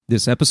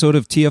This episode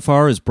of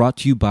TFR is brought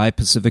to you by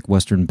Pacific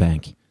Western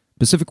Bank.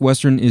 Pacific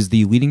Western is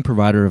the leading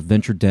provider of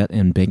venture debt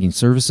and banking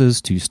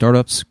services to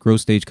startups, growth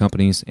stage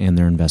companies, and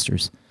their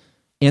investors.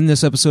 And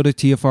this episode of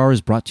TFR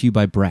is brought to you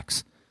by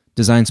Brex.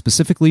 Designed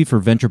specifically for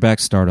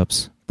venture-backed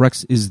startups,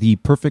 Brex is the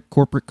perfect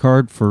corporate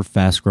card for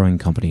fast-growing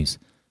companies.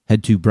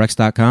 Head to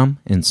Brex.com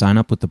and sign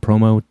up with the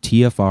promo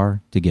TFR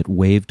to get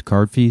waived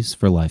card fees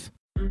for life.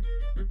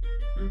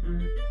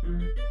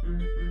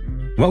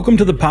 Welcome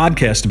to the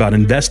podcast about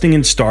investing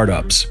in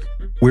startups,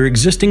 where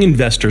existing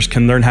investors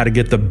can learn how to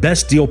get the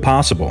best deal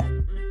possible,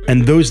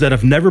 and those that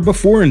have never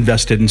before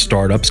invested in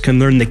startups can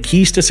learn the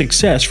keys to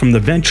success from the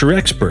venture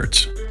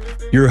experts.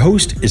 Your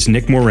host is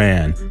Nick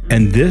Moran,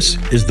 and this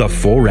is The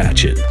Full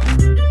Ratchet.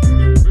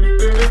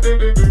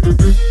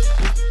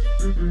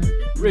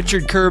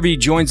 Richard Kerby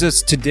joins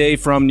us today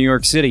from New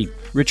York City.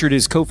 Richard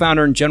is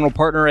co-founder and general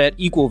partner at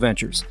Equal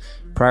Ventures.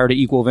 Prior to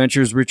Equal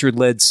Ventures, Richard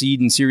led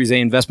seed and Series A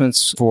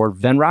investments for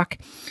Venrock.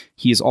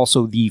 He is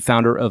also the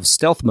founder of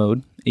Stealth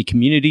Mode, a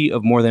community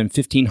of more than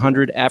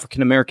 1,500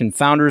 African-American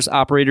founders,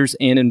 operators,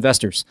 and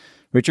investors.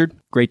 Richard,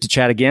 great to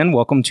chat again.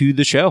 Welcome to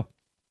the show.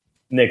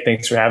 Nick,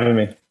 thanks for having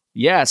me.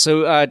 Yeah,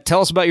 so tell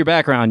us about your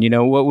background.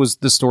 What was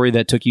the story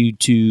that took you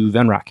to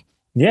Venrock?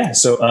 Yeah,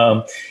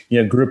 so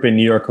grew up in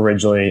New York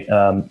originally,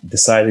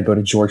 decided to go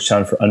to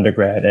Georgetown for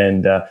undergrad,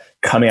 and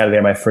coming out of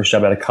there, my first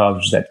job out of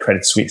college was at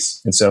Credit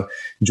Suisse. And so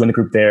joined the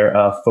group there,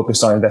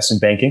 focused on investment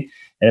banking.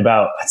 And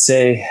about, I'd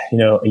say,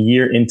 a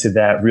year into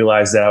that,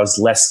 realized that I was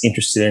less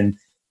interested in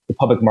the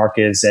public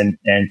markets and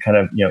kind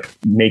of,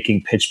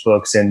 making pitch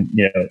books and,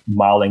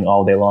 modeling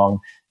all day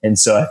long. And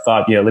so I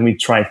thought, let me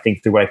try and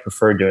think through what I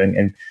prefer doing.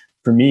 And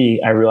for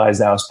me, I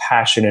realized that I was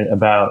passionate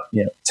about,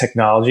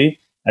 technology,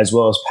 as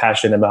well as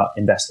passionate about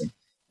investing.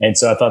 And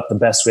so I thought the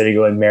best way to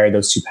go and marry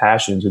those two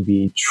passions would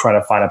be trying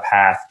to find a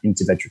path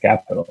into venture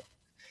capital.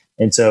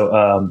 And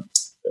so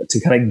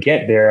to kind of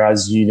get there,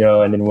 as you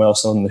know, and anyone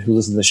else who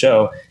listens to the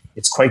show,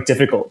 it's quite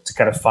difficult to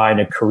kind of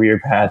find a career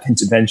path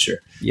into venture.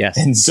 Yes.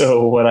 And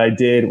so what I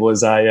did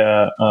was I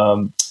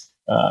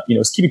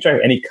was keeping track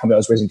of any company that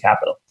was raising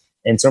capital.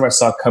 And so when I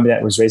saw a company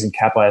that was raising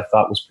capital I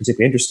thought was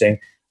particularly interesting,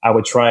 I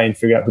would try and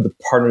figure out who the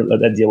partner of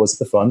that deal was at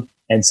the fund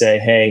and say,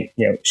 hey,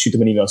 shoot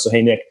them an email. So,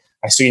 hey, Nick,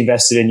 I see you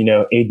invested in,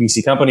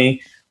 ABC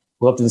company.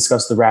 We'll have to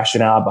discuss the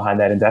rationale behind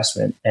that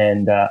investment.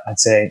 And I'd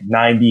say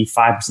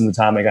 95% of the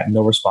time I got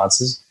no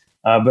responses.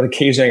 But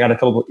occasionally I got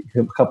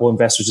a couple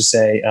investors to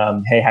say,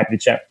 hey, happy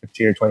to chat for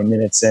 15 or 20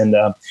 minutes. And,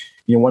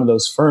 one of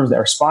those firms that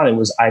responded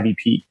was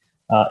IVP,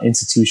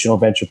 Institutional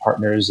Venture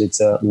Partners. It's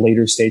a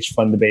later stage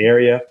fund in the Bay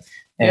Area.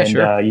 And,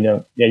 yeah,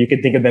 sure. You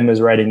can think of them as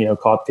writing,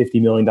 call it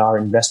 $50 million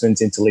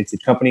investments into late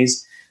stage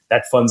companies.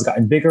 That fund's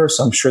gotten bigger,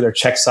 so I'm sure their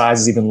check size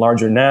is even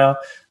larger now.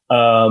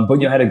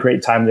 But, I had a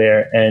great time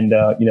there and,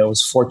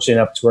 was fortunate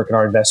enough to work in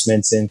our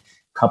investments in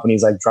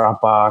companies like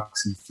Dropbox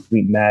and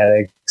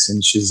Fleetmatics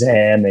and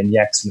Shazam and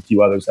Yext and a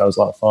few others. That was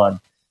a lot of fun.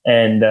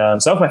 And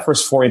so that was my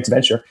first foray into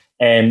venture.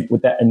 And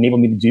what that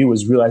enabled me to do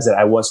was realize that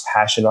I was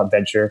passionate about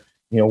venture,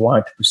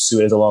 wanted to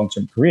pursue it as a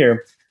long-term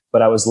career,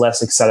 but I was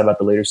less excited about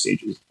the later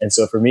stages. And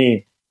so for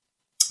me,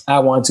 I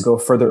wanted to go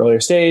further earlier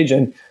stage.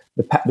 And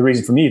the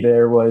reason for me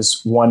there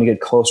was wanting to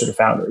get closer to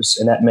founders.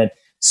 And that meant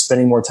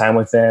spending more time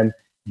with them,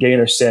 getting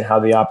to understand how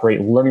they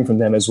operate, learning from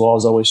them, as well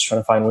as always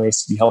trying to find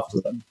ways to be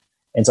helpful to them.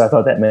 And so I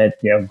thought that meant,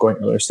 going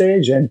earlier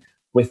stage. And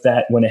with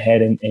that, went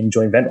ahead and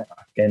joined Venrock.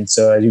 And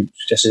so as you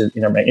suggested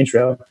in my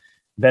intro,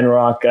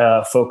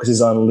 Venrock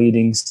focuses on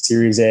leading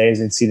Series A's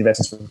and seed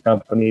investments for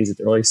companies at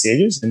the early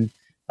stages. And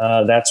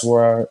that's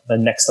where the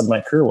next step of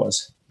my career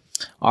was.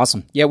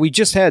 Awesome. Yeah, we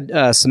just had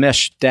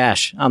Samesh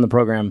Dash on the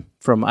program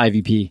from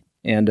IVP,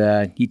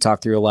 and he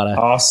talked through a lot of...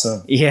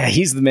 Awesome. Yeah,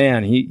 he's the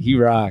man. He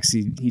rocks.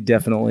 He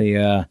definitely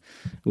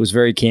was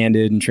very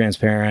candid and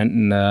transparent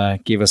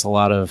and gave us a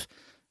lot of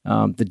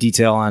the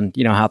detail on,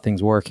 how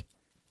things work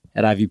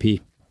at IVP.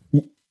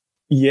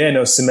 Yeah,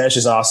 no, Samesh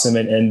is awesome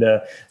and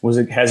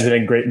has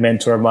been a great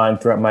mentor of mine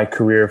throughout my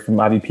career from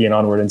IVP and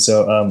onward. And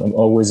so I'm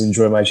always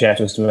enjoying my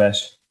chats with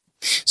Samesh.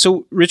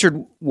 So,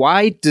 Richard,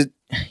 why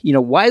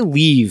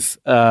leave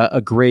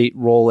a great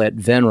role at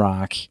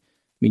Venrock? I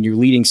mean, you're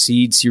leading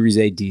seed Series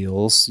A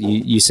deals.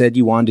 You said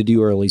you wanted to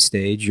do early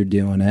stage. You're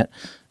doing it.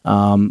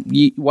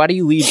 Why do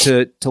you leave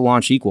to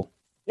launch Equal?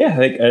 Yeah, I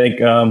think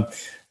a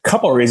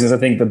couple of reasons. I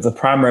think that the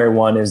primary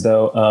one is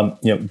though,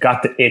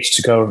 got the itch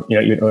to go,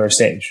 even earlier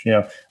stage.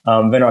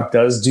 Venrock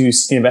does do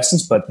seed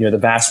investments, but the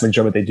vast majority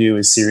of what they do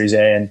is Series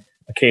A and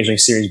occasionally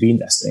Series B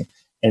investing.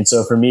 And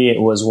so for me,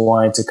 it was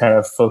wanting to kind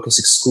of focus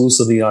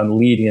exclusively on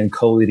leading and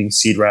co-leading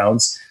seed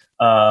rounds.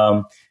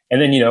 And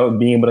then,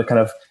 being able to kind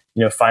of,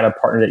 find a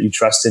partner that you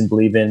trust and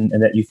believe in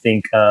and that you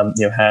think,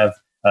 have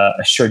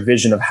a shared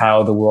vision of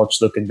how the world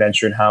should look in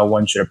venture and how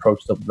one should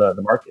approach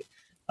the market.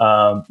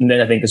 And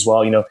then I think as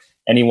well,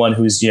 anyone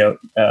who's,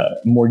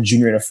 more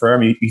junior in a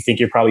firm, you think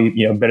you're probably,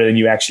 better than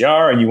you actually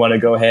are. And you want to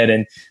go ahead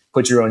and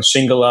put your own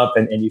shingle up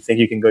and you think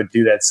you can go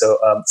do that. So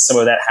some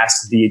of that has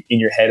to be in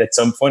your head at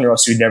some point or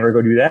else you'd never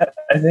go do that,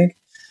 I think.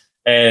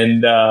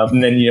 And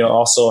then,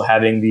 also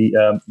having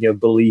the,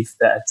 belief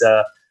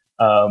that,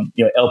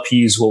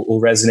 LPs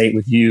will resonate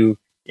with you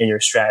in your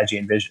strategy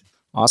and vision.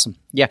 Awesome.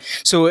 Yeah.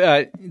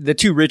 So the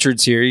two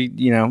Richards here,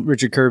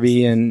 Richard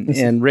Kerby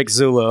and Rick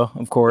Zullo,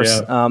 of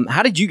course. Yeah.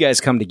 How did you guys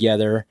come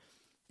together?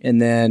 And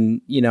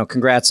then,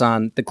 congrats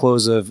on the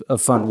close of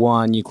Fund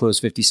 1. You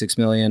closed $56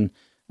 million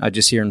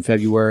just here in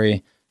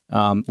February.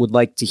 Would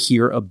like to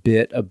hear a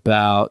bit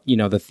about,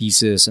 the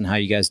thesis and how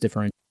you guys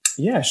differentiate.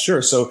 Yeah,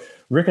 sure. So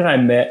Rick and I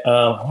met,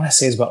 I want to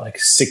say it's about like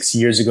 6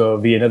 years ago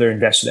via another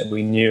investor that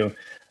we knew,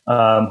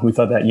 who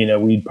thought that,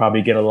 we'd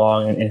probably get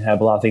along and have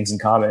a lot of things in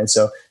common. And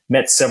so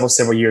met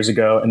several years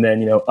ago. And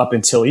then, up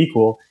until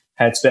Equal,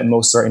 had spent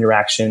most of our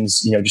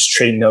interactions, just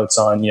trading notes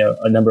on,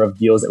 a number of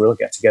deals that we're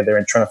looking at together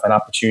and trying to find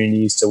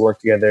opportunities to work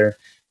together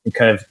and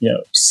kind of,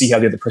 see how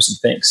the other person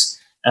thinks.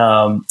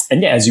 And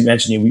yeah, as you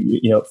mentioned,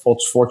 we,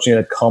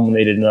 fortunately that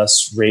culminated in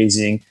us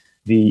raising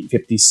the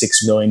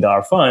 $56 million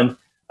fund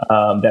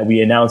that we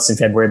announced in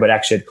February, but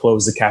actually had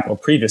closed the capital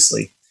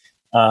previously.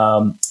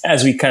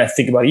 As we kind of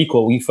think about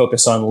Equal, we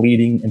focus on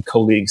leading and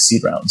co-leading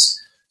seed rounds.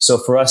 So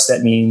for us,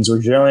 that means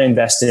we're generally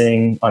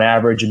investing on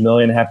average $1.5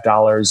 million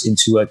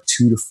into a $2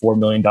 to $4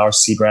 million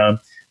seed round.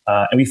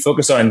 And we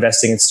focus on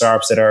investing in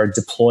startups that are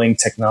deploying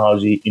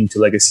technology into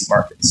legacy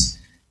markets.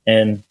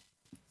 And,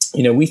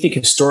 we think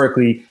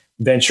historically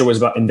venture was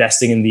about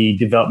investing in the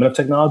development of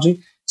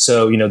technology.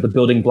 So, the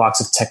building blocks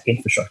of tech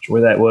infrastructure,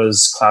 whether that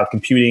was cloud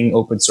computing,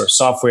 open source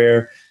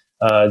software,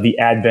 the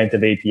advent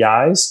of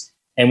APIs.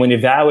 And when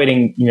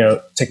evaluating,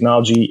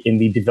 technology in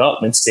the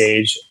development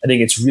stage, I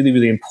think it's really,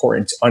 really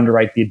important to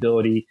underwrite the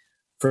ability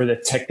for the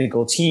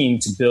technical team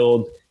to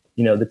build,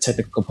 the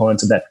technical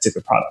components of that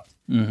particular product.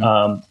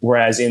 Mm-hmm.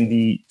 Whereas in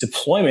the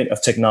deployment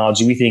of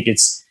technology, we think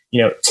it's,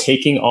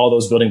 taking all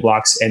those building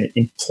blocks and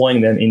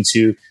employing them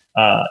into,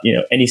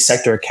 any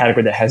sector or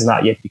category that has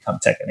not yet become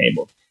tech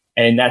enabled.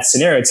 And in that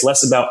scenario, it's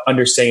less about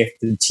understanding if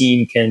the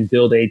team can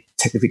build a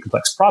technically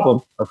complex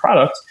problem or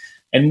product,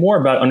 and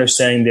more about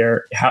understanding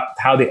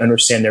how they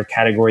understand their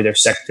category, their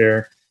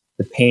sector,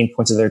 the pain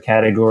points of their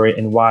category,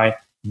 and why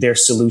their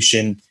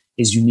solution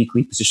is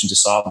uniquely positioned to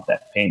solve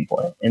that pain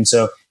point. And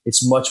so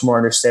it's much more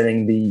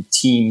understanding the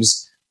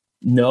team's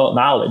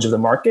knowledge of the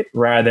market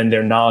rather than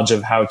their knowledge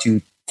of how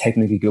to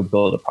technically go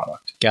build a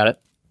product. Got it.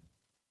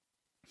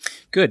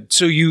 Good.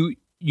 So you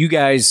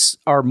guys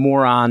are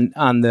more on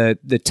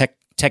the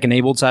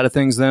tech-enabled side of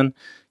things then?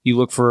 You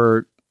look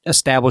for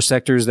established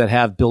sectors that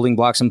have building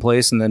blocks in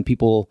place, and then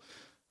people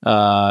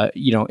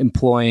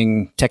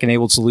employing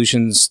tech-enabled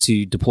solutions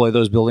to deploy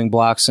those building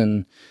blocks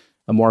in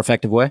a more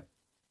effective way?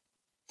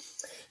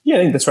 Yeah, I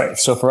think that's right.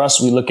 So for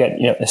us, we look at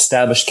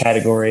established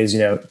categories.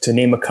 To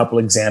name a couple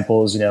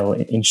examples,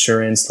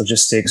 insurance,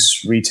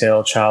 logistics,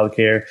 retail,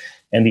 childcare,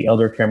 and the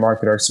elder care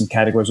market are some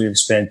categories we've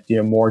spent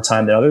more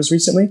time than others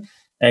recently.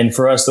 And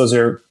for us, those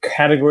are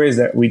categories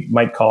that we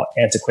might call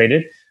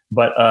antiquated,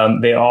 but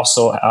they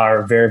also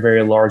are very,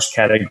 very large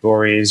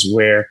categories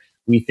where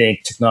we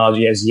think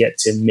technology has yet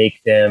to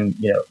make them,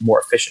 more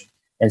efficient.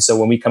 And so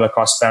when we come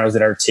across founders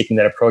that are taking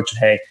that approach,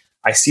 hey,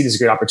 I see this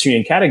great opportunity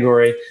in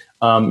category,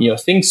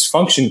 things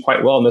function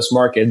quite well in this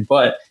market,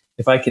 but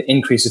if I can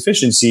increase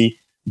efficiency,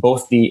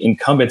 both the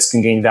incumbents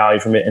can gain value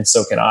from it, and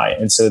so can I.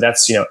 And so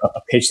that's,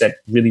 a pitch that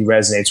really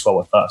resonates well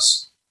with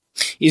us.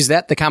 Is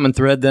that the common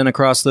thread then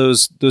across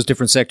those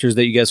different sectors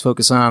that you guys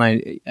focus on?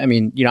 I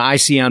mean, I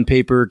see on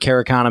paper care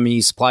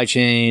economy, supply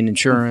chain,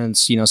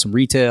 insurance, some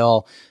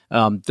retail.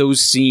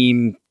 Those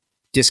seem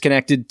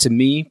disconnected to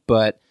me,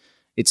 but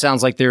it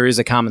sounds like there is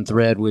a common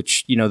thread,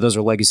 which, those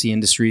are legacy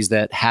industries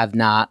that have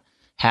not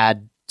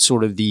had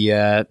sort of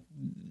the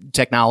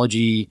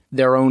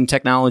their own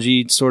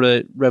technology sort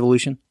of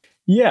revolution.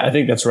 Yeah, I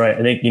think that's right.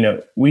 I think,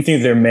 we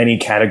think there are many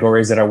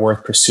categories that are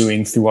worth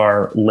pursuing through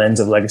our lens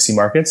of legacy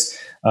markets.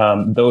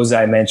 Those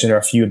I mentioned are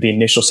a few of the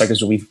initial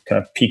sectors where we've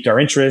kind of piqued our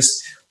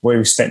interest, where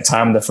we've spent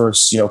time in the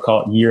first,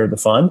 call it year of the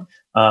fund.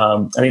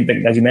 I think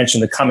that, as you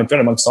mentioned, the common thread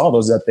amongst all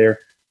those is that they're,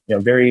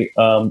 very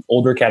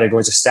older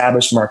categories,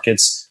 established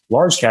markets,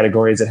 large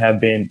categories that have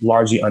been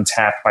largely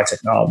untapped by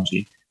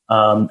technology.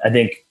 I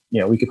think,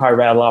 we could probably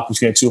rattle off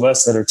between the two of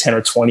us that are 10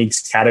 or 20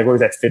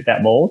 categories that fit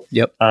that mold.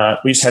 Yep.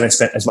 We just haven't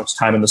spent as much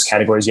time in those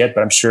categories yet,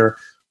 but I'm sure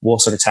we'll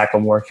sort of tackle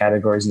more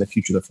categories in the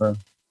future of the firm.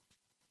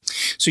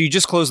 So you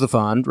just closed the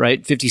fund,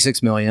 right?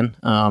 $56 million.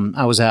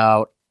 I was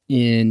out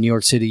in New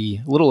York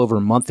City a little over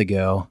a month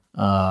ago.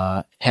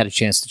 Had a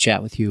chance to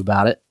chat with you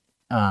about it.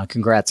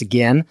 Congrats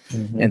again.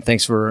 Mm-hmm. And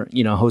thanks for,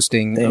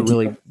 hosting a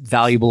really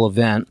valuable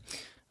event.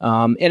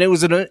 And it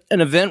was an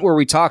event where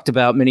we talked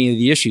about many of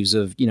the issues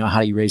of, how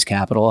do you raise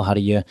capital? How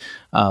do you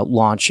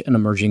launch an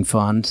emerging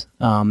fund?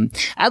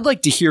 I'd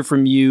like to hear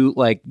from you,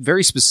 like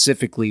very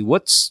specifically,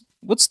 what's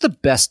the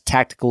best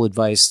tactical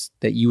advice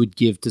that you would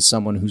give to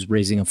someone who's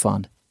raising a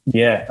fund?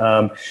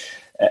 Yeah.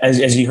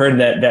 As you heard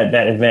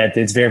that event,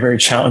 it's very, very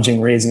challenging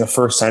raising a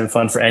first-time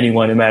fund for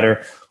anyone, no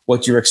matter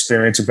what your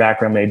experience or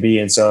background may be.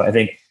 And so I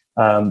think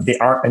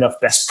there aren't enough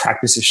best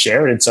practices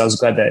shared. And so I was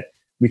glad that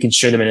we can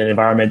share them in an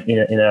environment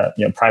in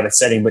a private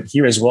setting. But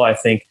here as well, I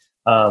think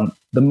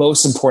the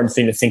most important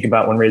thing to think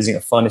about when raising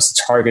a fund is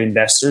to target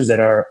investors that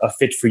are a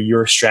fit for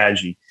your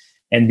strategy.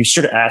 And be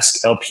sure to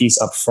ask LPs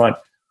up front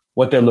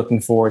what they're looking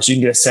for, so you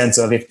can get a sense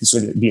of if this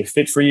would be a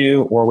fit for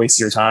you or a waste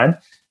of your time.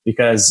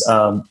 Because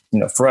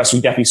for us, we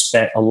definitely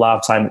spent a lot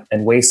of time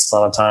and wasted a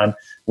lot of time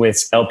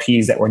with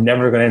LPs that were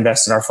never going to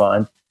invest in our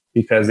fund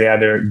because they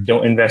either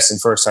don't invest in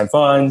first-time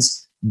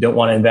funds, don't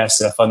want to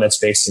invest in a fund that's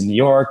based in New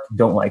York,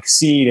 don't like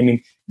seed. I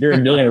mean, there are a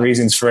million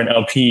reasons for an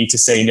LP to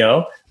say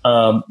no.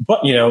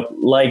 But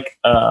like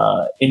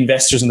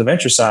investors on the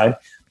venture side,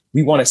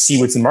 we want to see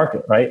what's in the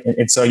market, right?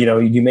 And so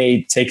you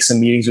may take some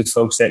meetings with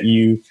folks that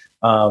you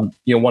want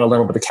to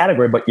learn about the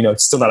category, but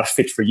it's still not a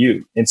fit for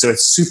you. And so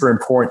it's super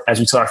important, as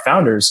we tell our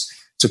founders,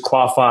 to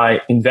qualify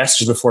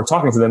investors before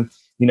talking to them.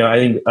 I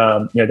think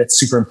that's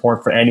super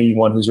important for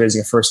anyone who's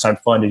raising a first-time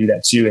fund to do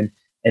that too.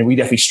 And we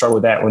definitely struggled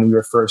with that when we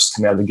were first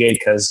coming out of the gate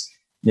because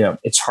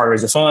it's hard to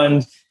raise a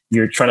fund.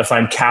 You're trying to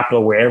find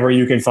capital wherever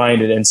you can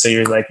find it. And so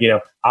you're like,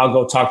 I'll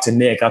go talk to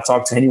Nick. I'll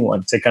talk to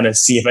anyone to kind of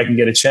see if I can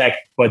get a check.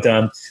 But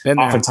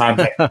oftentimes,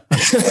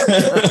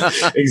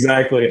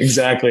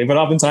 exactly. But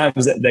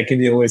oftentimes that can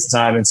be a waste of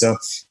time. And so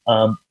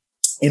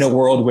in a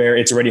world where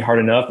it's already hard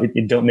enough,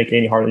 it don't make it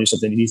any harder than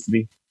something it needs to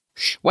be.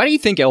 Why do you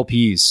think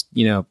LPs,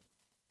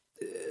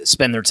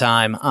 spend their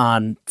time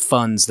on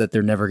funds that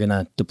they're never going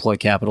to deploy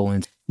capital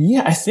into?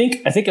 Yeah, I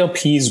think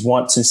LPs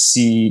want to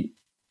see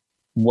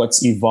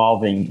what's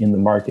evolving in the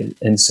market.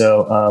 And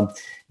so,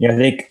 I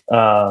think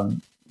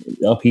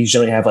LPs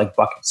generally have like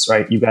buckets,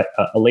 right? You've got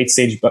a late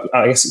stage, you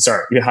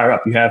get higher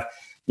up. You have,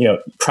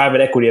 private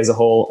equity as a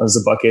whole as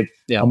a bucket.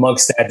 Yeah.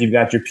 Amongst that, you've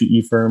got your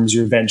PE firms,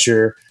 your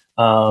venture.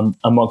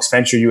 Amongst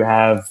venture, you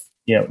have,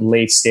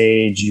 late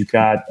stage. You've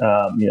got,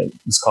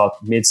 let's call it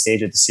mid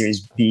stage at the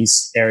Series B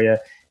area.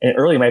 And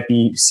early might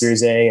be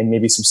Series A and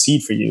maybe some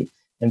seed for you.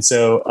 And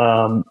so,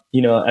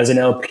 as an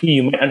LP,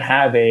 you might not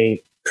have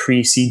a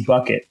pre-seed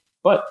bucket,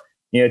 but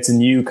it's a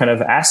new kind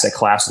of asset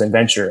class within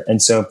venture.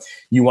 And so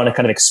you want to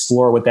kind of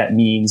explore what that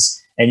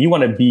means. And you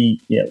want to be,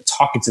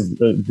 talking to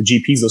the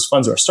GPs, those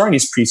funds who are starting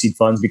these pre-seed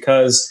funds,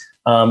 because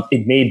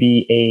it may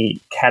be a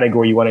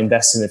category you want to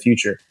invest in the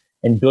future.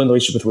 And building a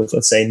relationship with,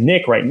 let's say,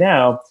 Nick right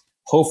now,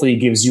 hopefully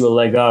gives you a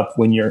leg up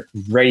when you're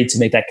ready to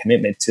make that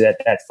commitment to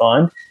that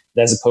fund,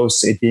 as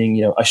opposed to it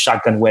being, a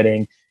shotgun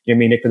wedding. You're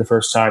meeting Nick for the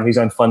first time. He's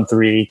on fund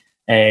 3,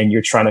 and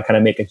you're trying to kind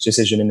of make a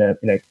decision in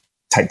a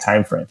tight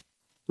time frame.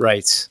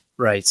 Right.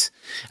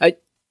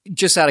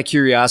 Just out of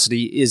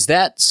curiosity, is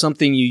that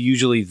something you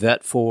usually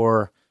vet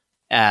for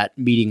at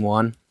meeting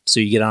 1? So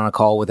you get on a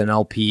call with an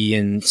LP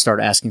and start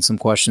asking some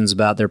questions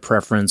about their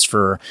preference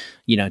for,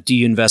 do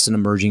you invest in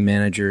emerging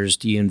managers?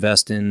 Do you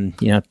invest in,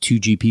 2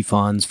 GP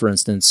funds, for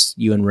instance,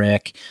 you and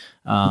Rick?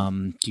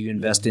 Do you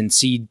invest in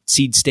seed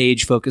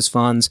stage focused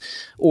funds?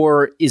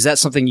 Or is that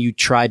something you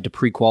tried to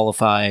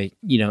pre-qualify,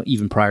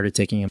 even prior to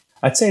taking them?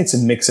 I'd say it's a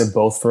mix of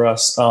both for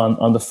us.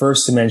 On the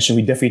first dimension,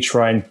 we definitely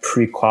try and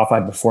pre-qualify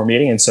before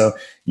meeting. And so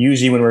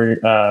usually when we're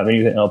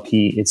meeting with an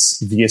LP,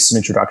 it's via some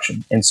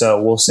introduction. And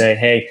so we'll say,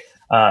 hey,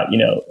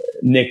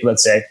 Nick,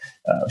 let's say,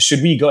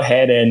 should we go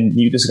ahead and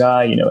meet this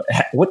guy?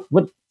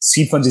 What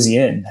seed funds is he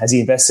in? Has he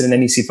invested in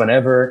any seed fund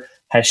ever?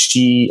 Has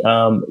she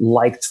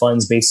liked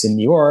funds based in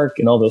New York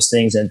and all those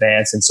things in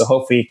advance? And so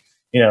hopefully,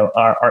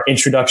 our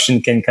introduction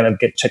can kind of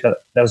check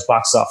those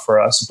boxes off for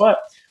us.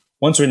 But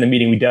once we're in the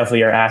meeting, we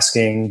definitely are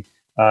asking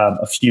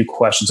a few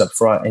questions up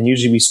front. And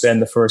usually we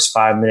spend the first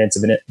 5 minutes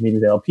of a meeting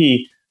with the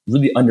LP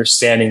really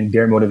understanding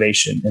their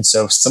motivation. And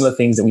so some of the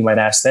things that we might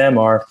ask them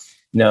are,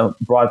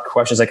 broad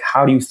questions like,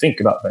 how do you think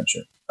about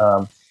venture?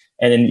 And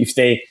then if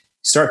they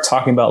start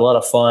talking about a lot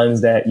of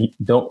funds that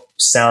don't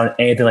sound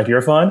anything like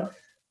your fund,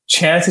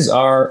 chances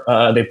are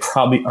they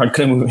probably aren't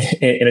going to move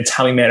in a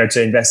timely manner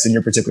to invest in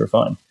your particular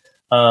fund.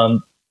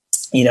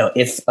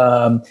 If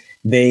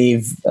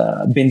they've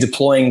been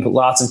deploying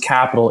lots of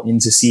capital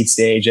into seed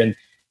stage and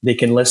they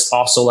can list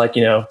also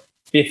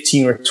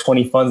 15 or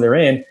 20 funds they're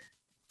in,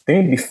 they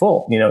need to be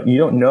full. You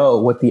don't know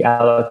what the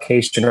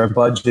allocation or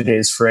budget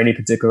is for any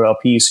particular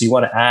LP. So you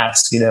want to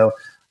ask,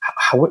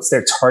 what's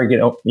their target,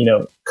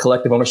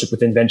 collective ownership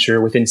within venture,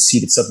 within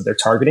seed itself that they're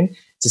targeting,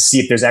 to see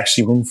if there's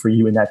actually room for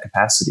you in that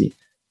capacity.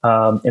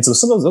 And so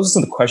those are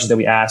some of the questions that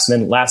we ask.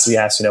 And then lastly, we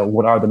ask,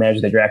 what are the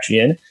managers that you're actually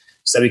in,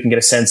 so that we can get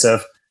a sense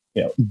of,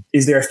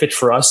 is there a fit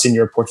for us in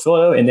your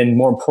portfolio? And then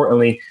more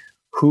importantly,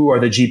 who are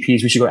the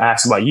GPs we should go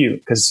ask about you?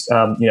 Because,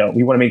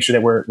 we want to make sure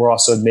that we're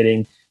also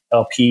admitting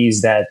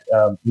LPs that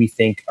we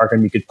think are going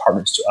to be good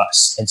partners to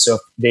us. And so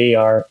if they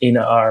are in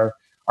our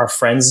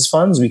friends'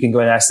 funds, we can go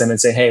and ask them and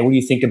say, hey, what do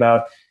you think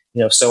about,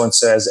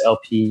 so-and-so as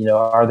LP?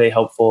 Are they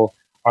helpful?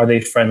 Are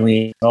they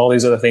friendly? All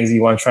these other things that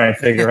you want to try and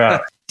figure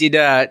out. Did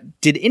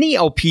any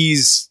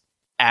LPs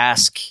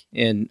ask,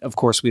 and of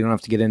course we don't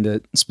have to get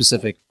into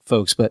specific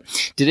folks, but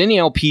did any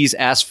LPs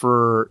ask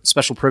for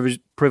special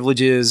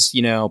privileges,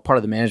 part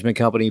of the management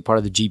company, part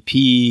of the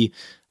GP,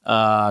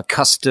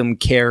 custom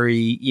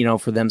carry,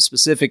 for them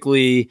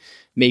specifically,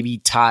 maybe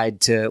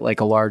tied to like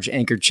a large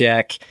anchor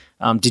check?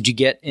 Did you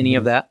get any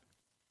of that?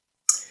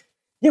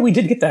 Yeah, we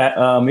did get that.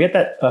 We got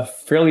that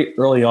fairly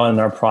early on in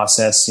our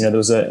process. There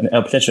was a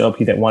potential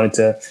LP that wanted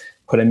to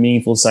put a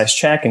meaningful size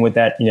check, and with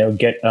that,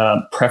 get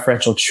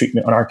preferential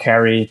treatment on our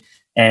carry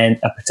and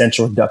a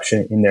potential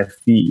reduction in their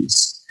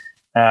fees.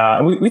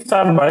 And we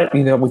thought about it.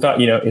 We thought,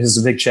 this is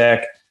a big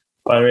check.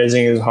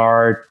 Fundraising is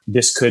hard.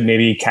 This could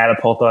maybe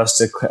catapult us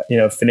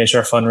to, finish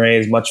our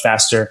fundraise much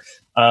faster.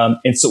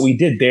 And so what we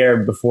did there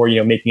before,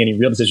 making any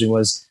real decision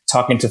was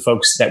talking to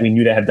folks that we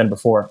knew that had done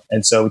before.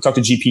 And so we talked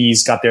to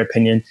GPs, got their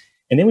opinion.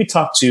 And then we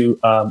talked to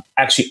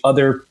actually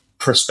other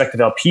prospective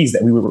LPs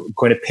that we were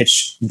going to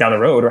pitch down the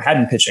road or had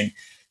been pitching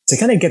to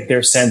kind of get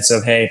their sense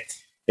of, hey,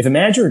 if a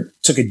manager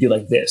took a deal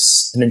like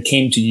this and then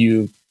came to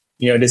you,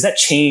 does that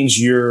change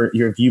your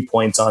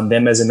viewpoints on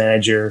them as a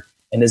manager?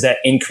 And does that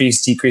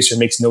increase, decrease, or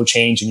makes no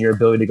change in your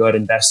ability to go ahead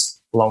and invest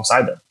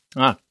alongside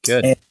them?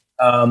 Good.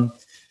 And,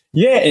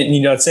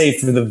 and I'd say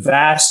for the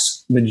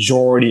vast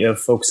majority of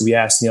folks that we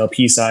asked on the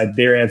LP side,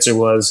 their answer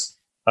was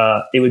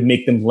it would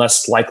make them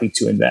less likely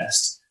to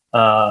invest.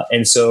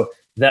 And so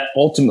that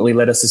ultimately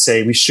led us to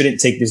say we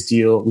shouldn't take this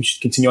deal. We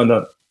should continue on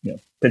the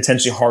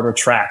potentially harder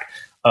track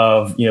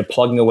of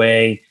plugging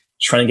away,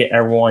 trying to get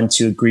everyone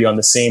to agree on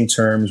the same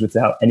terms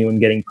without anyone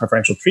getting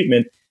preferential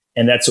treatment.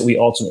 And that's what we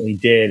ultimately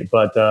did.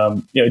 But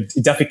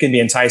it definitely can be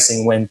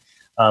enticing when,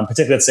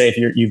 particularly, let's say if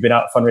you've been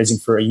out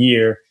fundraising for a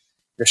year,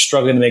 you're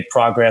struggling to make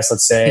progress,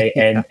 let's say,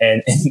 and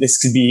this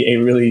could be a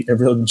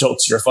real jolt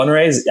to your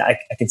fundraise. I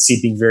can see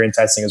it being very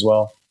enticing as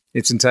well.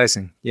 It's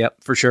enticing.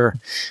 Yep, for sure.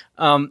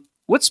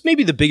 What's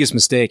maybe the biggest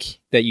mistake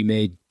that you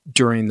made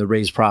during the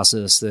raise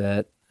process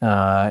that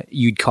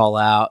you'd call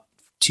out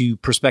to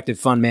prospective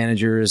fund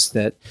managers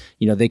that,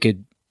 they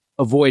could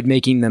avoid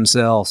making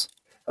themselves?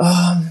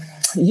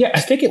 Yeah, I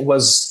think it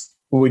was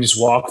what we just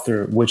walked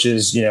through, which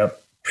is,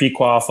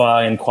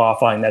 pre-qualifying and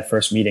qualifying that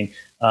first meeting.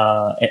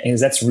 And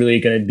that's really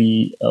going to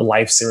be a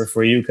lifesaver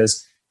for you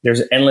because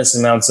there's endless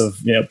amounts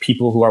of,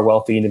 people who are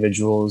wealthy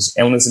individuals,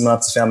 endless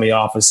amounts of family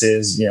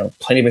offices,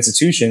 plenty of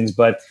institutions,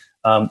 but,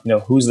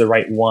 who's the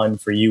right one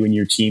for you and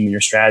your team and your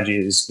strategy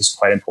is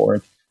quite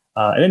important.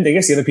 And then I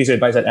guess the other piece of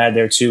advice I'd add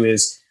there too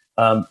is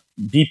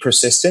be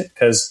persistent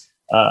because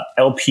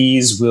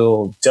LPs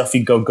will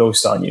definitely go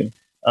ghost on you.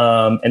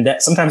 And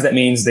that sometimes that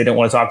means they don't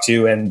want to talk to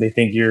you and they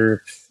think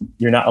you're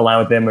not aligned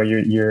with them or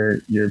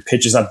your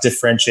pitch is not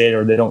differentiated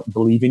or they don't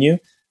believe in you.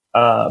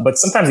 But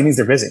sometimes it means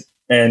they're busy.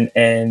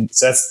 And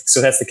so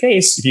that's the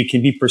case. If you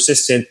can be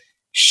persistent,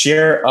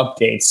 share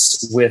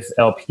updates with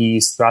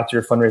LPs throughout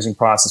your fundraising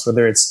process,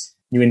 whether it's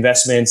new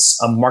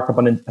investments, a markup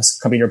on a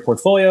company in your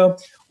portfolio,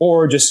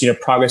 or just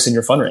progress in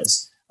your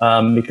fundraise.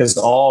 Because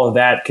all of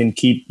that can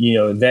keep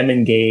them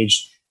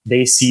engaged.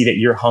 They see that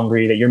you're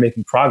hungry, that you're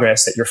making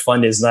progress, that your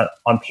fund is not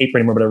on paper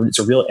anymore, but it's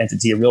a real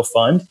entity, a real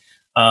fund.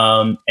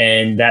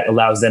 And that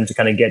allows them to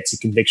kind of get to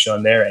conviction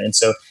on their end. And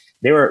so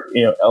there were,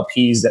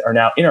 LPs that are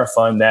now in our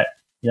fund that,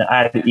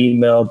 I had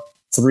emailed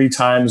 3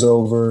 times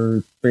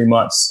over 3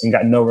 months and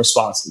got no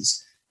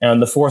responses.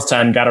 And the 4th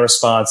time got a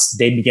response,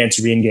 they began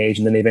to re-engage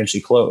and then they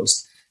eventually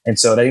closed. And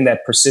so I think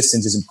that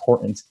persistence is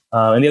important.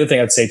 And the other thing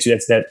I'd say too,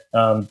 that's that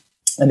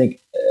I think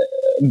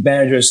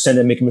managers tend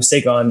to make a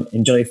mistake on,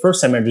 and generally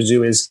first time managers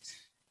do, is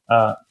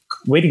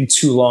waiting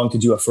too long to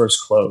do a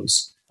first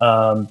close.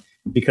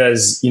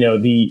 Because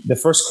the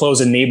first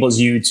close enables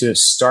you to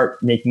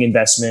start making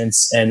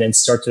investments and then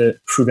start to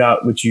prove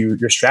out what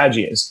your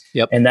strategy is.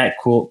 Yep. And that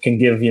can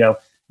give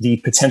the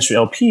potential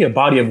LP a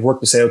body of work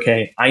to say,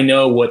 okay, I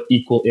know what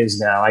equal is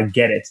now. I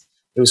get it.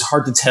 It was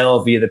hard to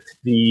tell via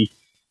the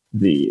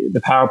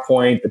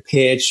PowerPoint, the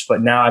pitch,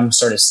 but now I'm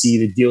starting to see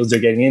the deals they're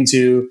getting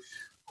into.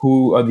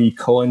 Who are the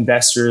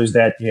co-investors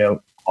that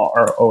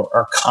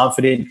are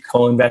confident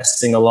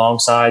co-investing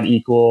alongside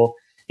equal?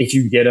 If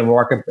you get a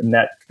markup in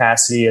that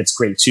capacity, it's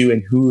great too.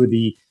 And who are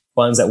the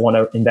funds that want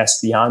to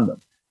invest beyond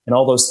them? And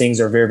all those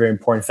things are very, very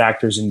important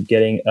factors in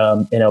getting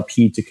an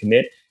LP to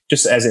commit,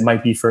 just as it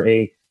might be for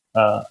a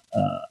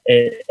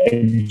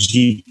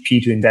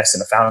GP to invest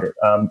in a founder.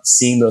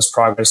 Seeing those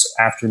progress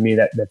after me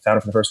that founder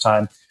for the first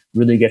time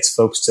really gets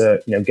folks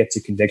to get to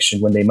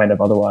conviction when they might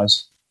have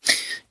otherwise.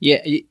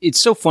 Yeah,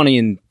 it's so funny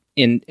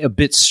and a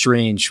bit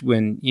strange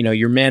when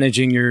you're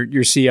managing your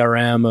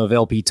CRM of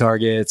LP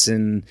targets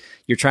and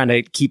you're trying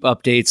to keep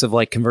updates of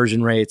like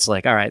conversion rates.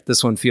 Like, all right,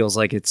 this one feels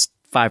like it's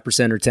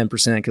 5% or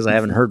 10% because I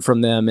haven't heard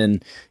from them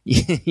in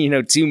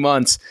 2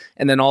 months,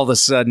 and then all of a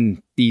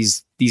sudden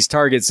these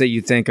targets that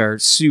you think are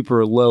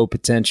super low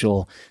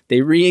potential,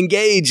 they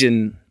re-engage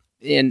and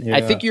yeah.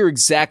 I think you're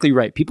exactly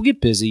right. People get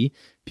busy,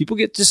 people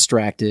get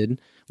distracted.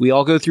 We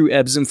all go through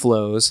ebbs and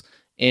flows.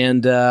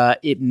 And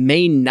it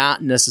may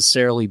not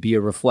necessarily be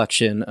a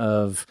reflection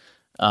of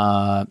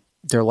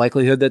their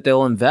likelihood that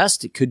they'll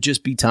invest. It could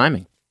just be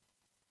timing.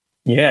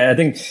 Yeah, I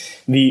think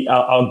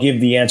I'll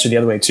give the answer the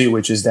other way too,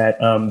 which is that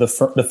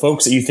the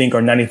folks that you think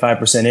are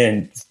 95%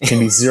 in can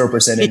be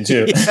 0% in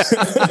too.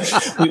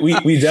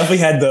 we definitely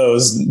had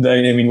those.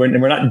 I mean, we're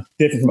not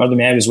different from other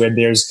managers where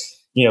there's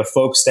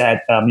folks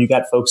that you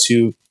got folks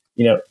who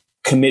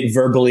commit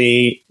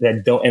verbally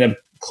that don't end up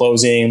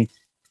closing.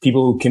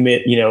 people who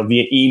commit,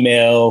 via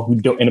email, who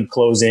don't end up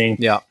closing.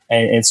 Yeah.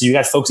 And so you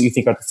got folks that you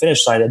think are at the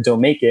finish line that don't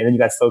make it. And you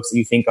got folks that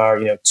you think are,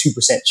 2%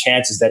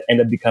 chances that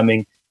end up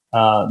becoming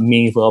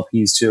meaningful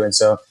LPs too. And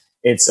so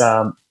it's,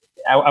 I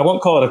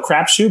won't call it a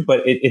crapshoot,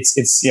 but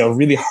it's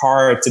really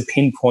hard to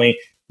pinpoint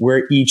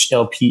where each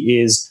LP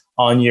is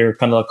on your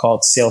kind of call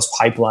it sales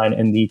pipeline,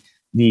 and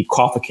the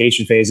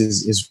qualification phase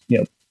is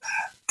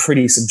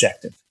pretty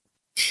subjective.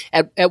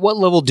 At what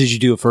level did you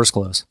do a first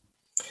close?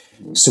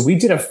 So we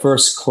did a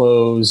first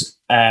close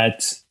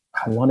at,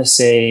 I want to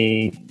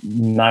say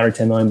 $9 or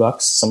 $10 million,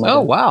 something like that.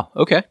 Oh, wow.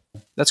 Okay.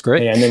 That's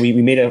great. Yeah, and then we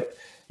made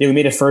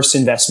a first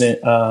investment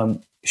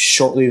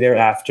shortly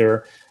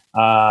thereafter.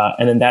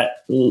 And then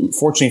that,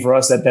 fortunately for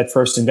us, that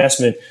first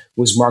investment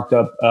was marked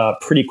up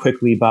pretty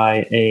quickly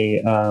by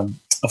a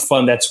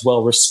fund that's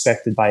well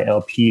respected by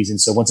LPs.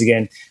 And so once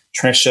again,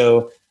 trying to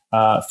show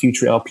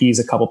future LPs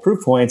a couple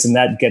proof points, and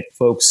that get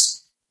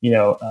folks,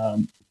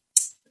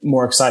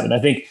 more excited. I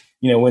think,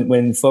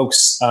 when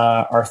folks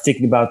are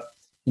thinking about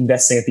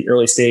investing at the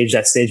early stage,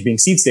 that stage being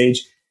seed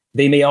stage,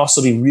 they may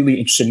also be really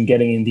interested in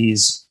getting in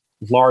these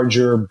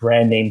larger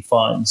brand name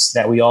funds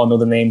that we all know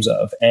the names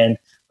of. And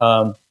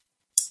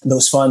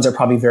those funds are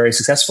probably very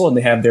successful, and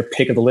they have their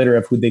pick of the litter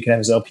of who they can have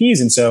as LPs.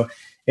 And so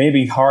it may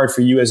be hard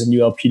for you as a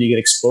new LP to get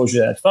exposure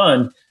to that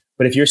fund.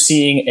 But if you're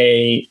seeing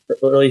a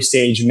early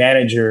stage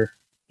manager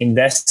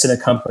invest in a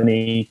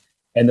company,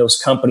 and those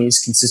companies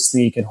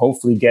consistently can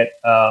hopefully get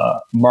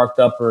marked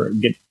up or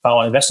get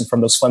follow-on investment from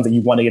those funds that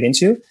you want to get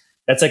into,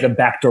 that's like a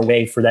backdoor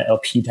way for that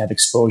LP to have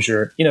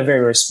exposure in a very,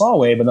 very small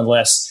way, but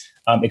nonetheless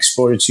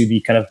exposure to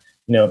the kind of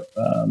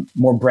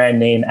more brand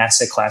name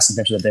asset class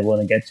eventually that they want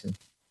to get to.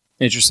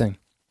 Interesting.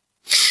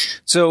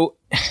 So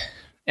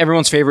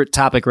everyone's favorite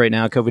topic right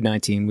now,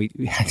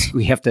 COVID-19.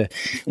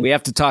 We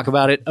have to talk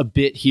about it a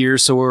bit here.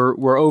 So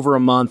we're over a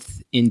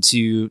month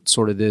into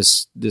sort of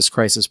this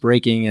crisis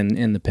breaking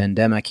and the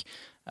pandemic.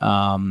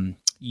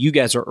 You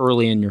guys are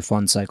early in your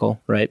fund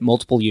cycle, right?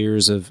 Multiple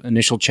years of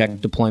initial check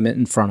deployment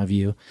in front of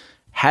you.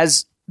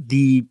 Has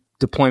the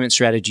deployment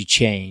strategy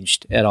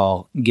changed at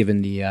all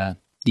given the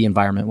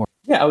environment?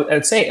 Yeah, I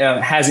would say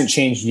it hasn't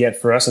changed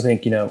yet for us. I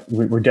think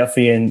we're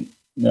definitely in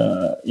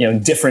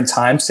different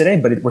times today,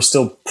 but we're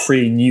still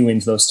pretty new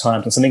into those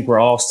times. And so I think we're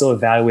all still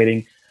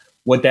evaluating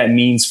what that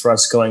means for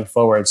us going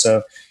forward.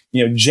 So,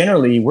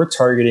 generally we're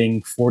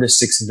targeting 4 to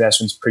 6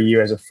 investments per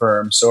year as a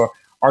firm. So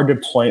our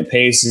deployment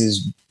pace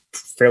is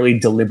fairly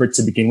deliberate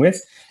to begin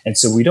with. And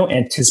so we don't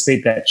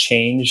anticipate that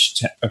change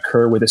to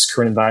occur with this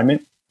current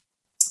environment.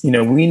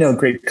 We know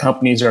great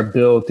companies are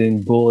built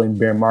in bull and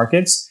bear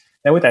markets.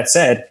 And with that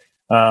said,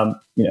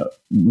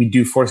 we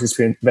do 4 to 6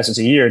 investments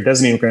a year. It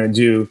doesn't mean we're going to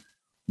do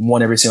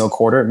one every single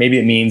quarter. Maybe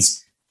it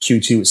means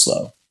Q2 is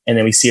slow, and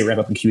then we see it ramp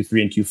up in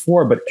Q3 and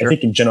Q4. But sure. I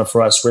think in general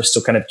for us, we're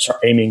still kind of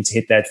aiming to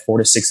hit that 4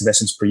 to 6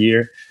 investments per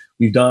year.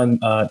 We've done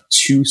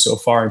 2 so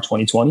far in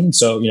 2020.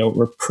 So,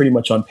 we're pretty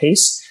much on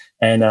pace,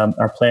 and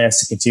our plan is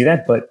to continue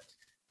that, but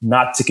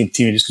not to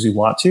continue just because we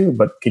want to,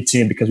 but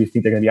continue because we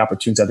think there are going to be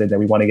opportunities out there that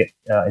we want to get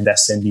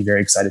invested in, be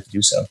very excited to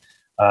do so.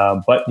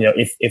 But,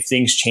 if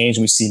things change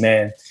and we see,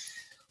 man,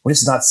 we're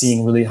just not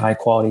seeing really high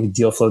quality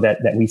deal flow that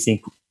we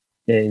think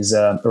is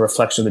a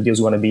reflection of the deals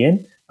we want to be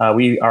in.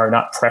 We are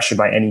not pressured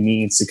by any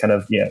means to kind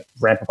of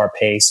ramp up our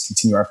pace,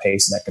 continue our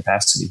pace in that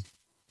capacity.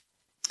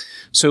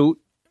 So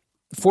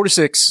 4 to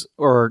 6,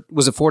 or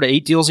was it 4 to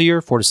 8 deals a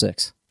year? 4 to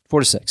 6? 4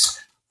 to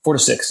 6. 4 to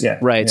 6, yeah.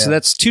 Right. Yeah. So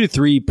that's 2 to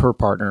 3 per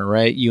partner,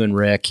 right? You and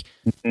Rick.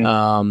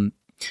 Mm-hmm.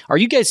 Are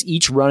you guys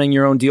each running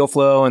your own deal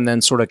flow and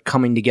then sort of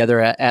coming together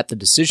at the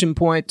decision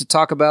point to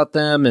talk about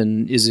them?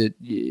 And is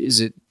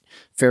it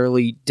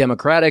fairly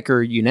democratic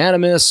or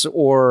unanimous,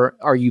 or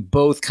are you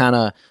both kind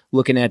of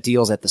looking at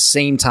deals at the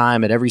same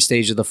time at every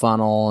stage of the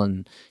funnel?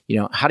 And,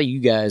 how do you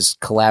guys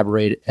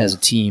collaborate as a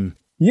team?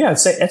 Yeah, I'd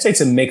say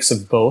it's a mix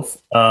of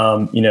both.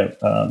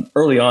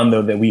 Early on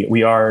though, that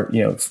we are,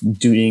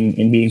 doing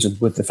in meetings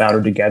with the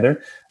founder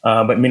together,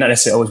 but may not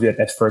necessarily always be at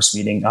that first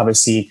meeting.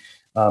 Obviously,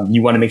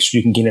 you want to make sure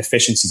you can gain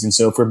efficiencies. And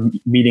so if we're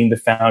meeting the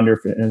founder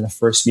in the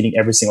first meeting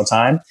every single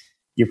time,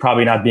 you're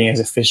probably not being as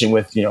efficient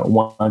with,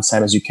 one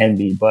time as you can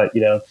be. But,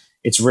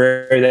 it's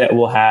rare that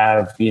we'll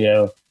have,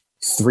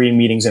 3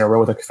 meetings in a row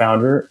with a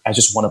founder as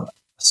just one of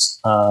us.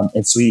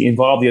 And so we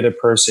involve the other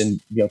person,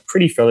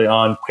 pretty fairly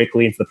on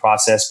quickly into the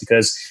process,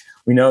 because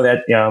we know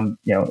that,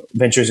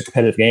 venture is a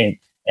competitive game.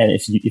 And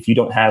if you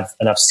don't have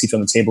enough seats on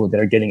the table that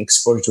are getting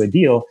exposure to a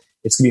deal,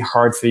 it's going to be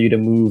hard for you to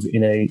move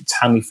in a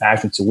timely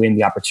fashion to win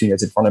the opportunity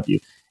that's in front of you.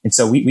 And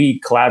so we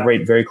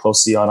collaborate very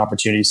closely on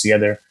opportunities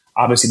together.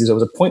 Obviously, there's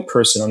always a point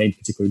person on a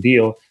particular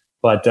deal,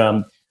 but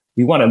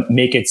we want to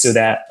make it so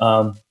that,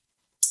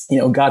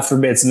 God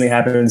forbid something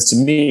happens to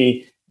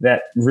me,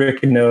 that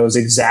Rick knows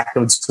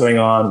exactly what's going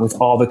on with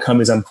all the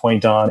companies I'm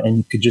point on, and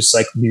you could just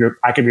I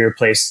could be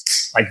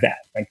replaced like that,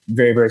 like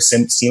very, very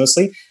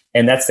seamlessly.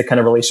 And that's the kind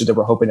of relationship that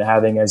we're hoping to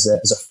having as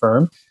a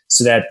firm,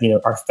 so that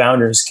our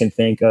founders can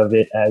think of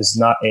it as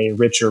not a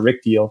Rich or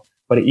Rick deal,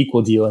 but an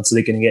equal deal, and so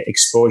they can get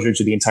exposure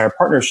to the entire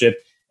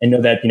partnership and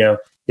know that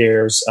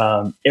there's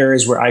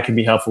areas where I can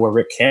be helpful where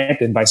Rick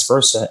can't, and vice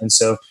versa. And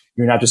so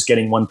you're not just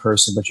getting one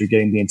person, but you're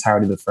getting the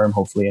entirety of the firm,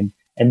 hopefully.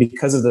 And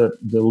because of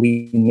the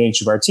lean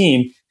nature of our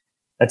team,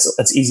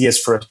 that's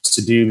easiest for us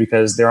to do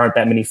because there aren't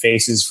that many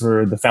faces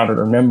for the founder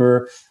to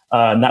remember,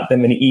 not that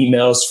many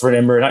emails to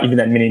remember, not even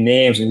that many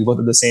names, and we both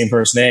have the same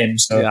first name.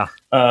 So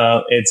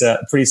it's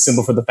pretty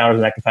simple for the founders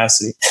in that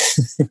capacity.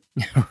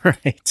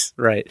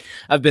 Right.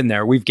 I've been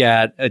there. We've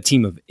got a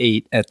team of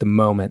 8 at the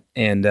moment,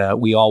 and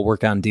we all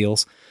work on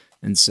deals.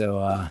 And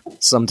so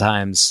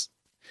sometimes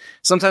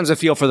I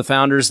feel for the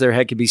founders, their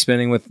head could be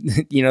spinning with,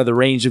 the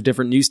range of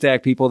different new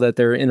stack people that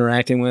they're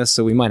interacting with.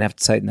 So we might have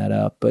to tighten that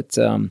up. But,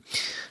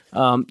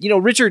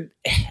 Richard,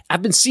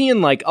 I've been seeing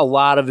like a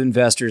lot of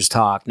investors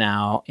talk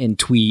now and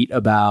tweet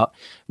about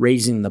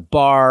raising the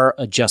bar,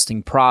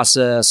 adjusting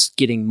process,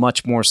 getting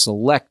much more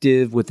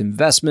selective with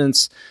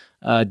investments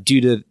due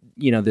to,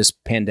 this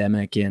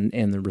pandemic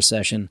and the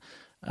recession.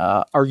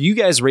 Are you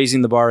guys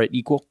raising the bar at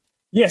Equal?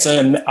 Yes,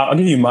 and I'll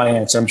give you my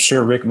answer. I'm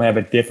sure Rick might have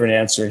a different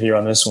answer here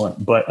on this one,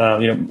 but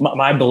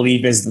my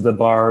belief is that the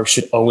bar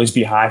should always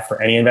be high for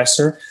any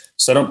investor.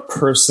 So I don't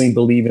personally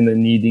believe in the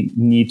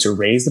need to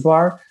raise the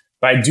bar,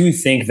 but I do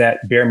think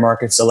that bear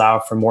markets allow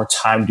for more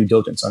time due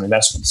diligence on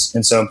investments,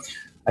 and so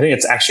I think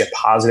it's actually a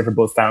positive for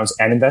both founders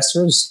and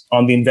investors.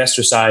 On the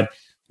investor side,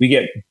 we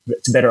get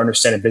to better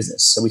understand a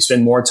business, so we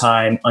spend more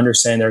time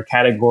understanding their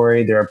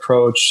category, their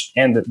approach,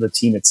 and the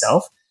team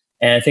itself.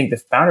 And I think the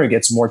founder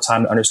gets more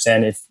time to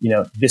understand if,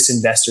 this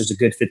investor is a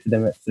good fit for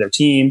them, for their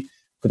team,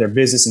 for their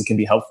business, and can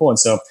be helpful. And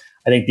so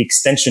I think the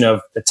extension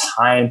of the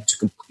time to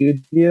complete a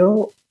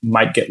deal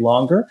might get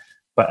longer,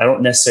 but I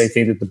don't necessarily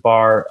think that the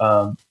bar,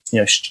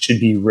 should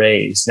be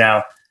raised.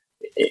 Now,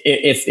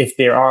 if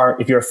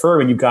you're a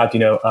firm and you've got,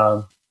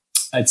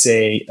 I'd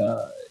say,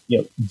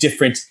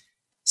 different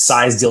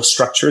size deal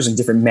structures and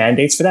different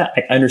mandates for that,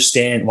 I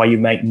understand why you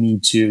might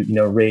need to,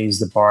 raise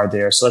the bar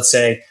there. So let's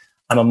say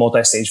I'm a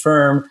multi-stage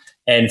firm.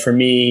 And for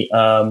me,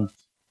 on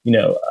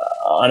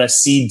a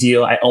seed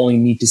deal, I only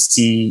need to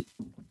see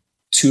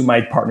 2 of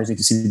my partners need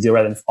to see the deal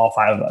rather than all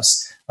 5 of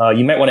us.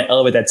 You might want to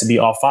elevate that to be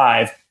all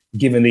 5,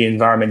 given the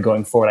environment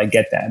going forward. I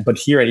get that. But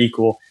here at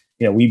Equal,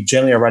 we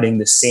generally are writing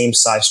the same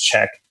size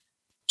check,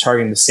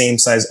 targeting the same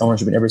size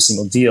ownership in every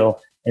single deal.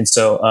 And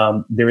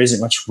so there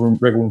isn't much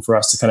room for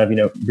us to kind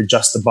of,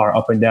 adjust the bar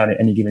up and down at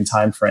any given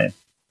time frame.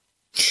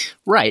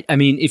 Right. I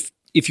mean,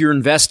 if you're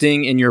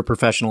investing and you're a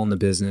professional in the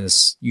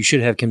business, you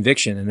should have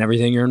conviction in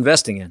everything you're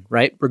investing in,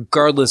 right?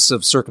 Regardless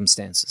of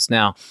circumstances.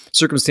 Now,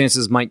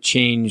 circumstances might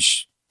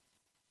change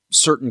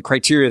certain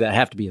criteria that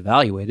have to be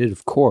evaluated,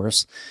 of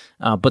course,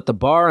 but the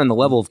bar and the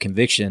level of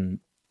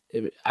conviction,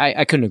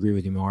 I couldn't agree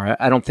with you more.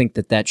 I don't think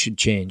that should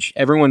change.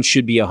 Everyone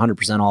should be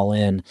 100% all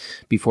in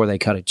before they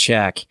cut a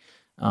check.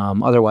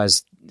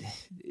 Otherwise,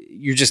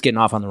 you're just getting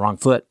off on the wrong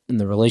foot in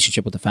the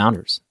relationship with the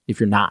founders if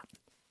you're not.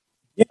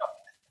 Yeah.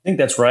 I think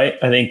that's right.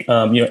 I think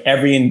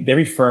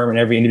every firm and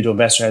every individual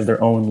investor has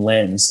their own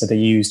lens that they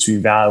use to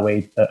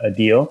evaluate a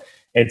deal.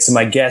 And so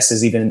my guess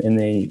is even in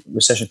the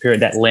recession period,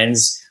 that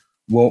lens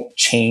won't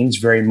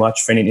change very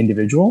much for any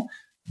individual.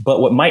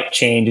 But what might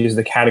change is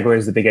the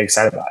categories that they get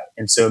excited by.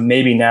 And so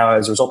maybe now,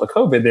 as a result of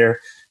COVID, there are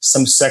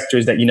some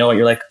sectors that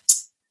you're like,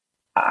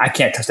 I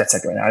can't touch that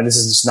sector right now. This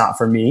is just not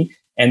for me.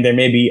 And there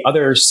may be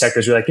other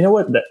sectors where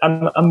you're like,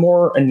 I'm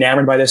more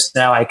enamored by this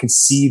now. I can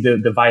see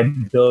the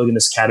viability in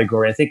this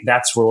category. I think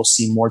that's where we'll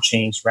see more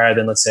change rather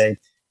than, let's say,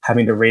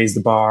 having to raise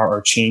the bar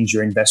or change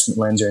your investment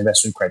lens or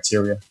investment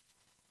criteria.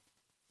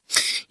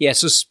 Yeah.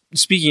 So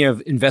speaking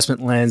of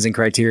investment lens and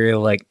criteria,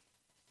 like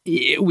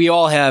we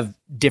all have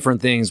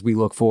different things we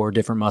look for,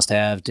 different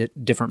must-have,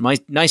 different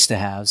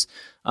nice-to-haves.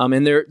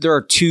 And there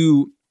are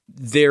 2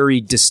 very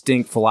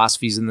distinct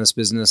philosophies in this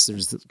business.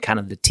 There's kind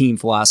of the team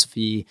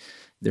philosophy.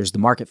 There's the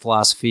market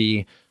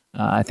philosophy.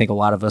 I think a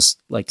lot of us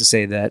like to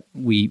say that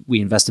we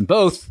invest in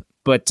both,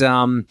 but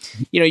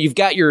you've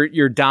got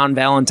your Don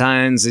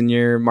Valentines and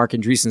your Mark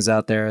Andreessens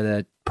out there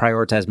that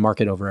prioritize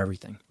market over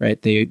everything,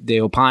 right?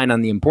 They opine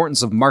on the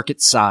importance of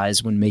market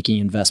size when making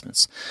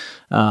investments.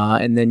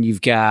 And then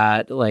you've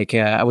got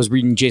I was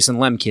reading Jason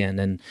Lemkin,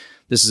 and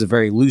this is a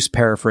very loose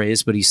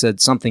paraphrase, but he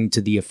said something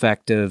to the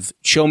effect of,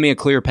 show me a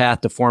clear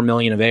path to 4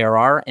 million of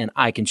ARR and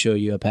I can show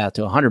you a path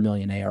to 100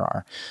 million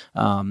ARR.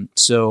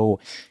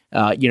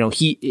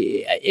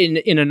 He,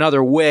 in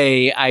another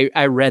way,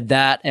 I read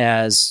that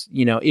as,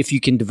 if you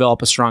can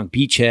develop a strong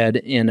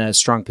beachhead in a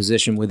strong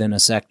position within a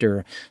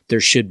sector, there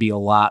should be a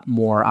lot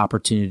more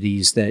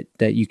opportunities that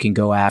you can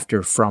go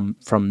after from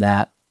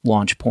that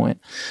launch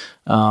point.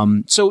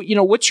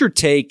 What's your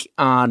take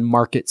on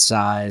market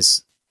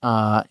size?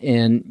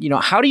 And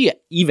how do you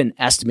even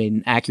estimate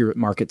an accurate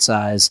market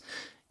size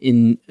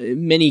in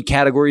many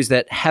categories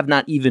that have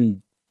not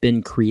even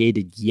been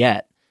created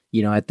yet,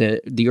 at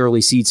the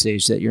early seed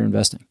stage that you're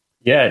investing?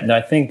 Yeah, no,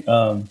 I think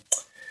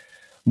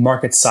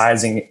market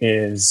sizing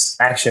is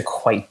actually a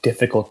quite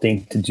difficult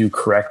thing to do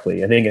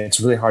correctly. I think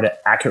it's really hard to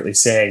accurately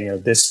say,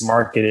 this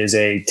market is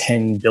a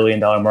 $10 billion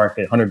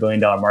market, $100 billion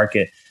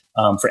market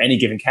for any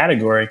given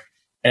category.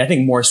 And I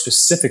think more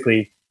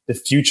specifically, the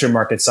future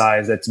market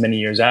size that's many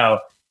years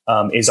out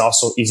is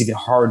even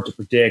hard to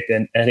predict.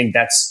 And I think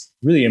that's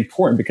really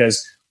important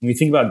because when you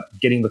think about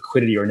getting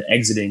liquidity or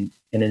exiting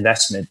an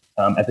investment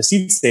at the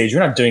seed stage,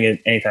 you're not doing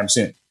it anytime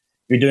soon.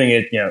 You're doing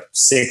it,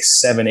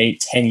 6, 7,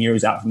 8, 10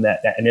 years out from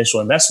that initial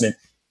investment.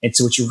 And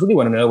so what you really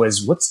want to know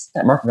is what's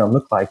that market going to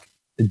look like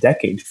a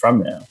decade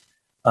from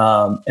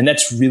now? And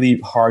that's really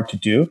hard to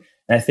do.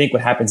 And I think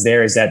what happens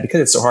there is that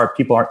because it's so hard,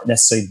 people aren't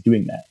necessarily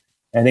doing that.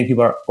 And I think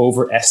people are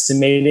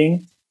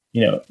overestimating,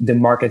 the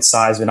market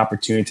size of an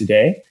opportunity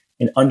today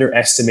and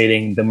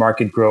underestimating the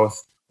market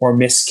growth or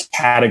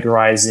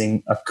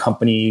miscategorizing a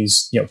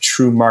company's,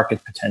 true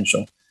market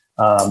potential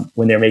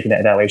when they're making that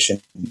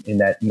evaluation in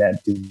that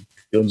due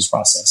diligence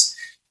process.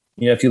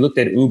 If you looked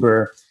at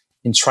Uber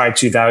and tried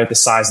to evaluate the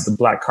size of the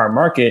black car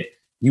market,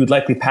 you would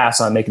likely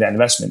pass on making that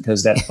investment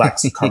because that black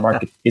car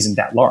market isn't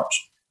that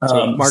large.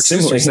 Mark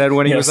Sister said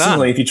when he was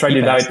on. If you tried to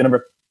evaluate the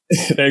number,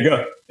 there you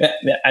go.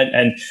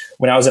 And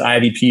when I was at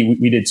IVP,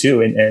 we did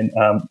too, and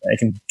I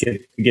can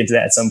get to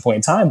that at some point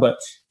in time. But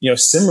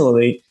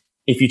similarly,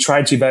 if you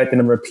tried to evaluate the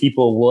number of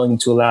people willing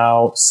to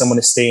allow someone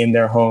to stay in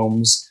their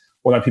homes,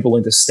 or not people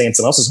willing to stay in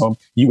someone else's home,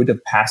 you would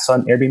have passed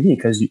on Airbnb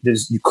because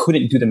you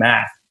couldn't do the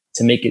math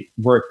to make it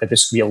work that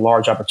this could be a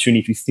large opportunity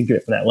if you think of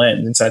it from that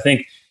lens. And so I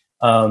think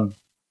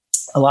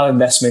a lot of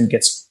investment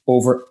gets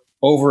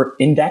over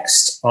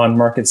indexed on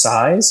market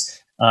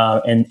size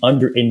and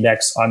under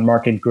indexed on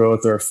market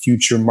growth or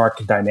future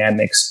market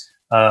dynamics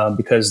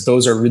because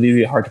those are really,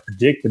 really hard to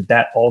predict, but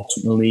that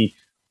ultimately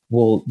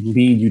will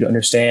lead you to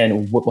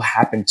understand what will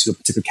happen to a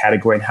particular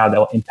category and how that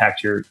will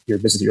impact your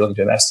business that you're looking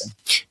to invest in.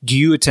 Do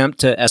you attempt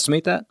to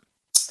estimate that?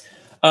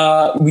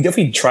 We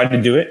definitely tried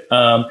to do it.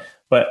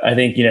 But I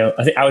think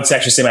I would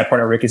actually say my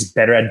partner Rick is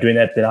better at doing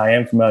that than I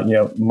am from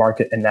a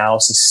market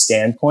analysis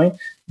standpoint.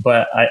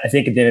 But I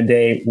think at the end of the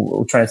day, what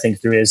we're trying to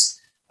think through is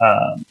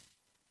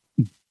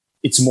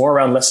it's more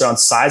around less around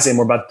size and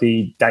more about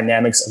the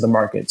dynamics of the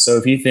market. So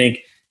if you think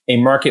a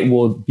market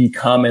will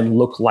become and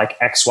look like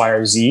X, Y,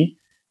 or Z,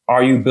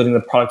 are you building the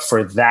product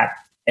for that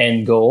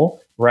end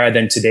goal rather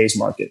than today's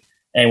market?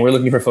 And we're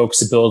looking for folks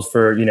to build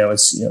for,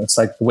 it's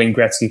like the Wayne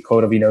Gretzky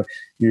quote of,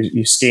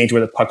 you skate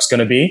where the puck's going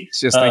to be. It's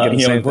just thinking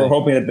the same we're thing.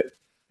 hoping that,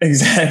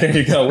 exactly,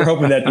 there you go. We're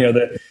hoping that,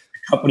 the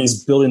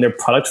company's building their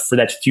product for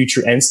that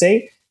future end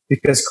state.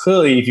 Because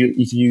clearly, if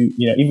you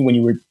even when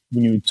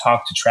you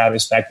talked to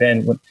Travis back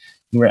then, when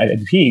we were at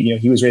IVP,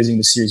 he was raising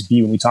the Series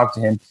B when we talked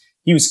to him.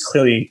 He was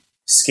clearly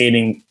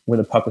skating where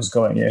the puck was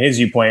going. His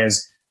viewpoint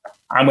is,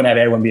 I'm going to have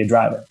everyone be a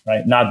driver,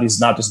 right? Not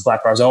just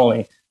black cars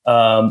only.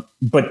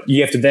 But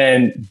you have to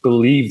then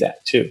believe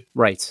that too.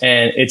 Right.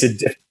 And it's a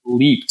different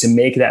leap to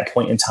make that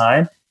point in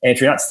time. And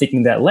if you're not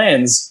thinking that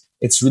lens,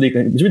 it's really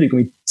going to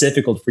be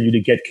difficult for you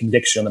to get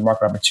conviction on the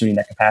market opportunity in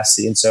that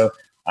capacity. And so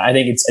I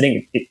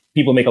think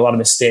people make a lot of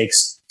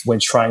mistakes when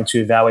trying to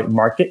evaluate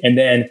market and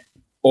then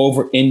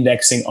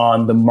over-indexing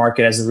on the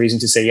market as a reason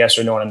to say yes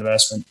or no on an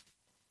investment.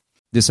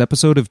 This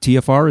episode of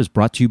TFR is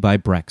brought to you by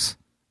Brex.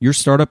 Your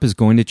startup is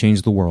going to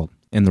change the world,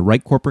 and the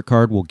right corporate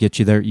card will get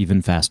you there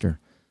even faster.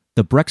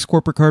 The Brex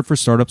corporate card for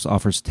startups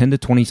offers 10 to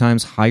 20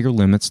 times higher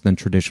limits than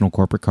traditional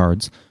corporate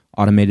cards,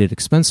 automated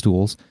expense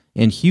tools,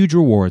 and huge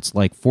rewards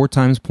like 4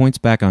 times points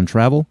back on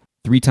travel,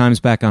 3 times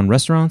back on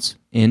restaurants,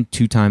 and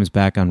 2 times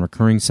back on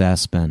recurring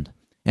SaaS spend.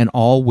 And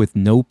all with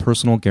no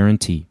personal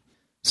guarantee.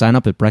 Sign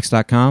up at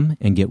Brex.com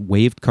and get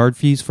waived card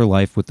fees for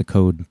life with the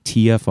code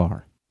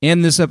TFR.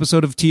 And this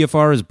episode of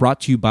TFR is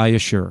brought to you by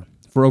Assure.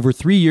 For over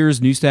 3 years,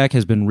 Newstack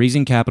has been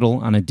raising capital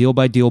on a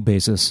deal-by-deal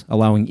basis,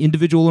 allowing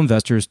individual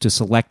investors to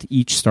select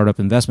each startup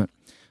investment.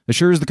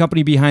 Assure is the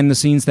company behind the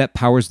scenes that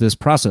powers this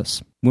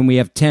process. When we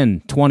have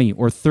 10, 20,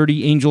 or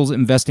 30 angels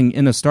investing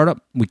in a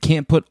startup, we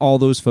can't put all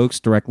those folks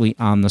directly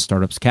on the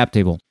startup's cap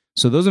table.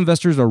 So those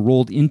investors are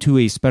rolled into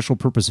a special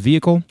purpose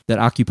vehicle that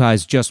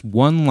occupies just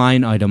one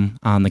line item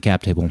on the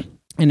cap table.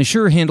 And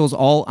Assure handles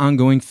all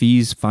ongoing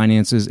fees,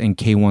 finances, and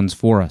K1s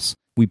for us.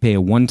 We pay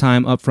a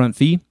one-time upfront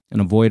fee and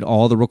avoid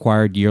all the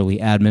required yearly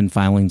admin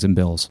filings and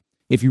bills.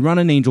 If you run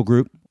an angel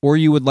group, or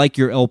you would like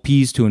your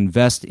LPs to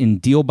invest in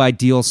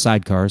deal-by-deal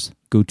sidecars,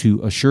 go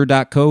to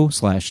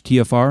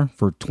assure.co/TFR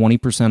for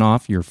 20%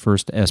 off your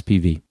first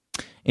SPV.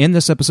 And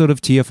this episode of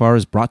TFR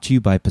is brought to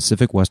you by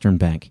Pacific Western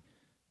Bank.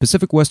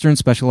 Pacific Western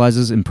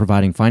specializes in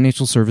providing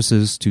financial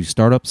services to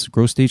startups,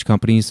 growth stage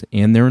companies,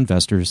 and their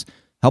investors,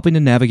 helping to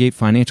navigate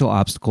financial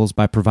obstacles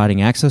by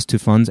providing access to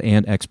funds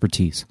and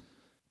expertise.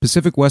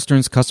 Pacific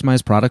Western's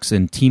customized products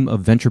and team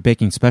of venture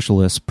banking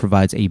specialists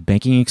provides a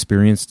banking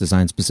experience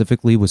designed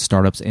specifically with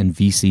startups and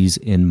VCs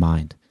in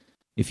mind.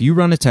 If you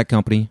run a tech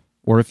company,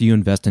 or if you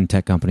invest in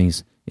tech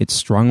companies, it's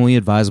strongly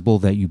advisable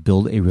that you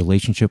build a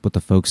relationship with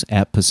the folks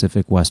at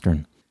Pacific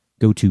Western.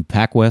 Go to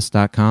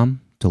pacwest.com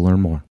to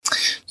learn more.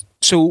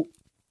 So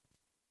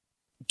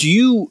do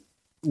you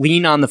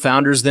lean on the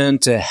founders then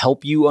to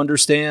help you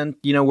understand,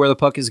 where the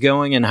puck is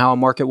going and how a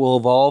market will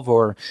evolve?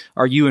 Or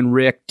are you and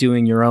Rick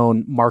doing your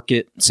own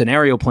market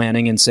scenario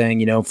planning and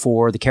saying,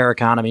 for the care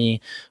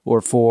economy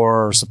or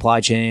for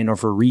supply chain or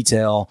for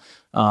retail,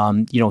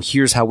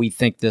 here's how we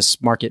think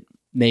this market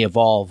may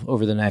evolve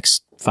over the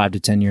next 5 to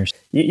 10 years?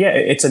 Yeah,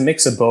 it's a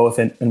mix of both.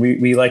 And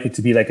we like it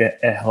to be like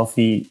a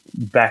healthy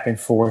back and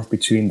forth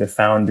between the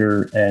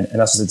founder and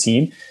us as a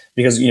team,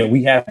 because,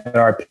 we have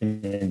our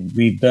opinion.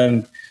 We've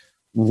done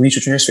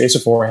research in your space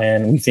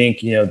beforehand. We think,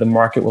 the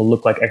market will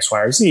look like X, Y,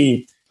 or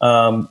Z.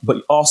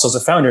 But also as a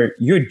founder,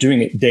 you're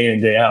doing it day in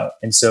and day out.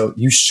 And so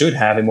you should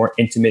have a more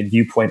intimate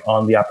viewpoint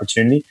on the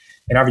opportunity.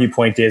 And our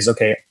viewpoint is,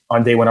 okay,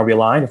 on day one, are we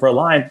aligned? If we're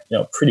aligned,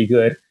 pretty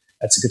good.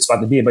 That's a good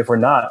spot to be. But if we're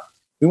not,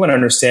 we want to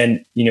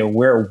understand,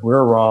 where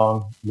we're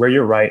wrong, where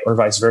you're right, or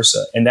vice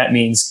versa. And that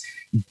means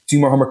do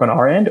more homework on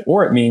our end,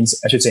 or it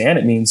means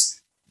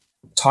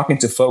talking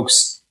to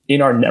folks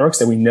in our networks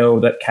that we know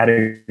that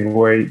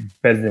category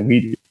better than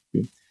we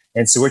do.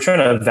 And so we're trying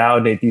to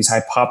validate these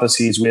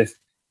hypotheses with,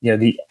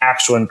 the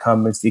actual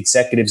incumbents, the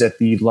executives at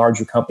the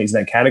larger companies in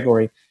that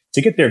category,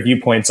 to get their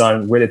viewpoints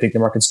on where they think the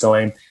market's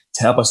going,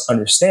 to help us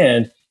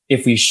understand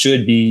if we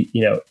should be,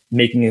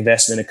 making an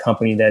investment in a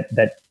company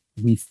that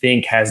we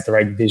think has the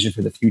right vision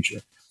for the future.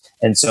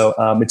 And so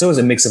it's always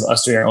a mix of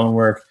us doing our own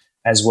work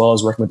as well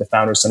as working with the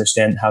founders to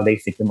understand how they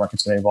think the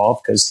market's going to evolve.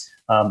 Because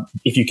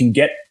if you can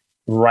get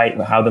right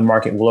how the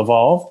market will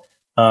evolve,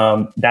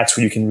 that's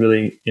where you can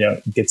really,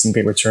 get some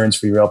great returns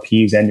for your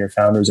LPs and your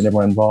founders and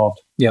everyone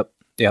involved. Yep.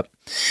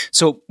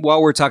 So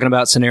while we're talking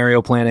about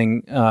scenario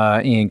planning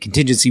and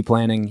contingency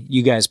planning,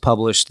 you guys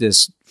published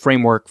this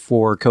framework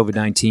for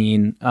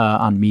COVID-19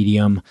 on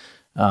Medium.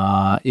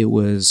 It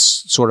was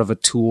sort of a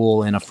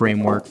tool and a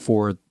framework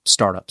for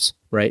startups,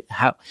 right?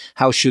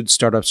 How should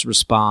startups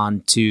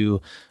respond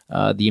to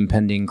the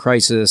impending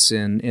crisis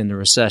and the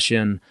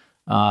recession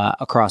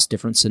across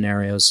different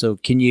scenarios? So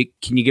can you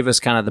give us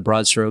kind of the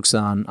broad strokes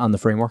on the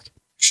framework?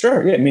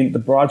 Sure. Yeah. I mean, the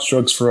broad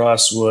strokes for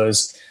us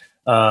was,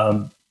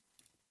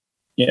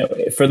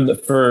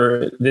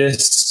 for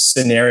this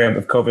scenario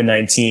of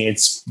COVID-19,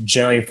 it's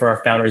generally for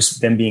our founders,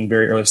 them being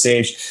very early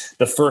stage,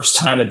 the first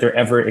time that they're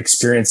ever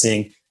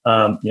experiencing,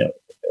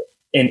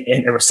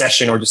 in a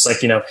recession or just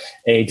like,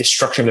 a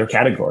destruction of their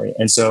category.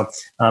 And so,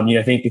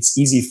 I think it's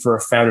easy for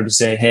a founder to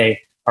say,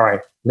 hey, all right,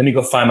 let me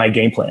go find my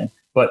game plan.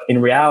 But in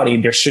reality,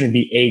 there shouldn't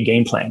be a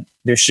game plan.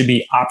 There should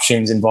be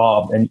options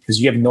involved. And because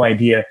you have no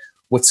idea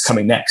what's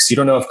coming next. You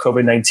don't know if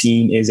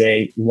COVID-19 is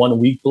a 1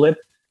 week blip,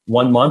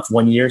 1 month,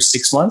 1 year,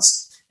 6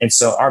 months. And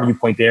so our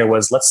viewpoint there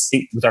was, let's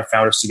think with our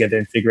founders together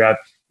and figure out,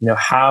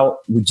 how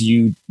would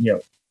you,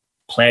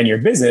 plan your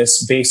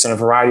business based on a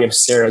variety of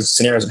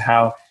scenarios of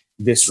how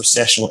this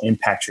recession will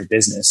impact your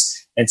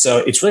business. And so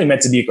it's really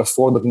meant to be a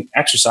forward-looking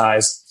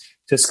exercise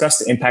to discuss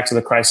the impacts of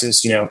the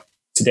crisis,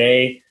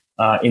 today,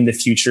 in the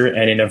future,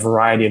 and in a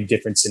variety of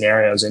different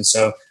scenarios. And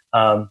so,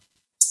 and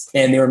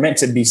they were meant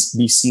to be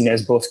seen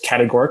as both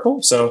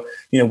categorical. So,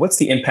 what's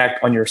the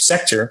impact on your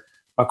sector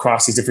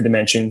across these different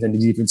dimensions and the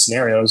different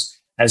scenarios,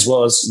 as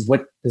well as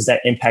what does that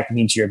impact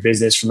mean to your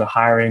business from a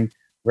hiring,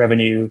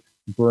 revenue,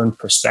 burn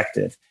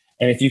perspective.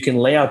 And if you can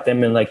lay out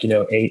them in like,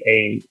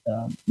 a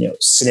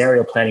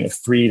scenario planning of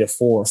 3 to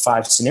 4 or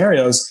 5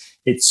 scenarios,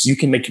 you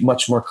can make a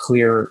much more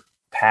clear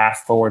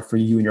path forward for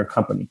you and your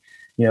company.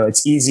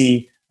 It's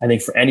easy, I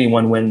think, for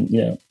anyone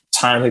when,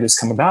 times like this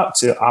come about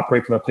to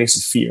operate from a place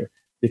of fear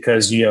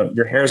because,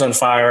 your hair's on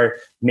fire.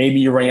 Maybe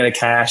you're running out of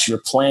cash.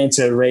 You're planning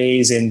to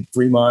raise in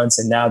 3 months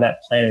and now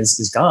that plan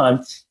is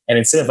gone. And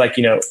instead of like,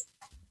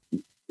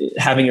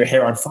 having your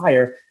hair on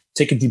fire,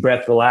 take a deep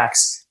breath,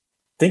 relax,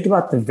 think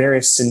about the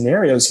various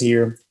scenarios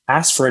here,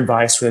 ask for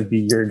advice, whether it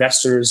be your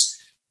investors,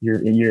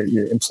 your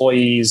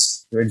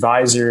employees, your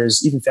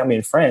advisors, even family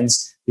and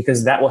friends,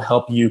 because that will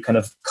help you kind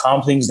of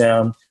calm things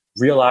down,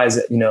 realize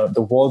that,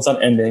 the world's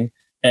not ending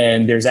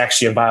and there's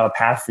actually a viable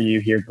path for you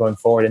here going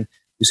forward. And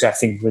you just got to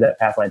think where that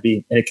path might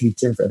be. And it can be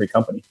different for every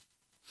company.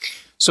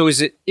 So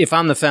if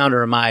I'm the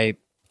founder,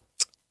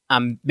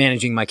 I'm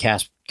managing my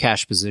cash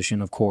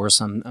position, of course.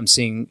 I'm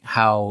seeing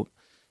how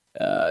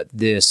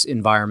this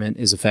environment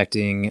is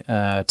affecting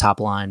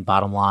top line,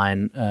 bottom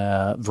line,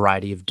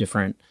 variety of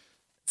different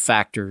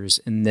factors.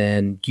 And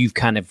then you've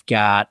kind of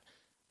got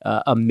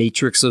a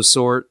matrix of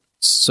sorts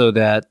so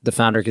that the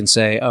founder can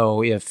say,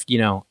 oh, if,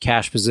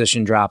 cash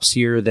position drops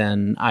here,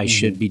 then I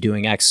should be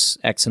doing X,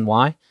 and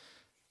Y.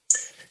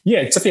 Yeah,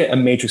 it's definitely a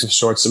matrix of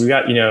sorts. So we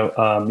got,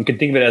 you can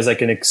think of it as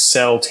like an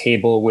Excel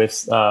table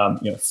with,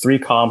 3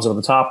 columns over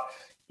the top,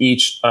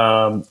 each,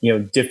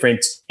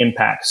 different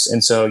impacts.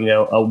 And so,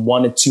 a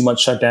 1 to 2 month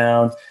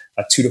shutdown,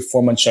 a 2 to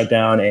 4 month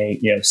shutdown, a,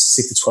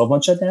 6 to 12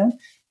 month shutdown.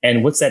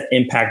 And what's that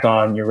impact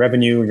on your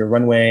revenue, your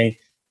runway,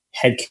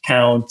 head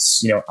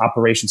counts,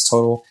 operations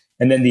total,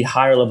 and then the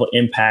higher level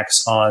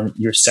impacts on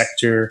your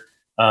sector,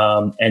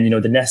 and,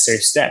 the necessary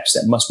steps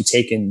that must be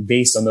taken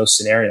based on those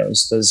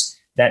scenarios. Does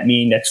that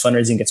mean that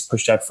fundraising gets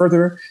pushed out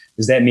further?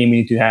 Does that mean we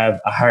need to have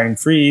a hiring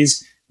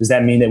freeze? Does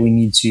that mean that we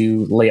need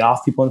to lay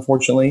off people,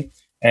 unfortunately?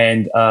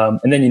 And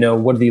then,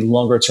 what are the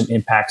longer term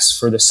impacts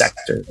for the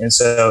sector? And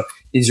so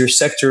is your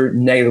sector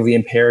negatively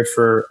impaired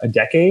for a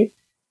decade?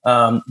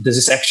 Does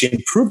this actually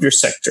improve your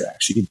sector?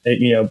 Actually,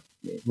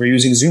 we're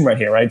using Zoom right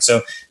here, right?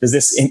 So does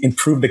this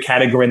improve the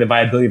category and the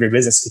viability of your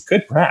business? It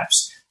could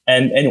perhaps.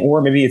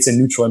 or maybe it's a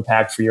neutral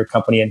impact for your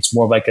company and it's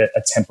more like a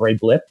temporary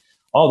blip.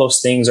 All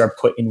those things are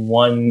put in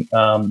one,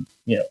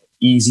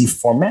 easy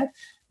format.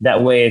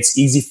 That way it's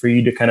easy for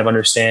you to kind of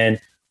understand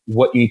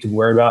what you need to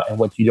worry about and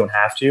what you don't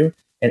have to,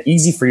 and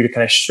easy for you to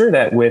kind of share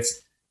that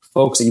with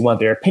folks that you want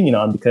their opinion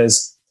on,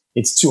 because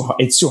it's too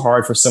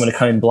hard for someone to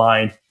come in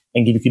blind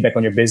and give you feedback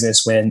on your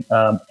business when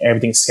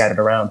everything's scattered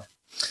around.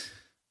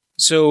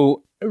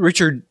 So,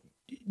 Richard,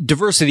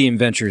 diversity in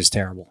venture is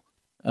terrible.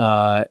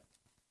 I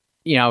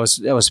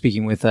was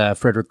speaking with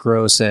Frederick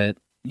Gross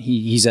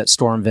he's at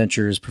Storm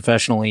Ventures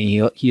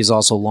professionally. He has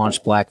also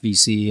launched Black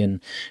VC,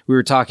 and we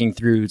were talking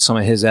through some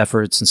of his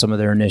efforts and some of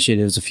their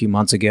initiatives a few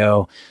months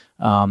ago.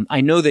 I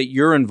know that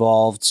you're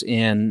involved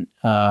and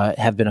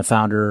have been a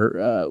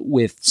founder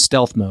with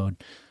Stealth Mode.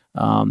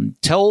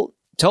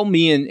 Tell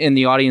me and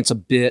the audience a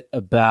bit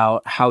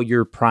about how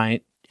you're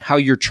trying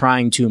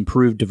to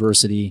improve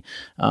diversity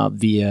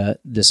via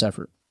this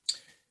effort.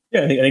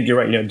 Yeah, I think you're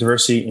right.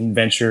 Diversity in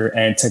venture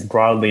and tech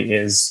broadly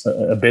is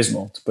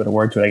abysmal, to put a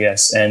word to it, I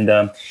guess.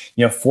 And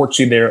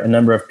fortunately, there are a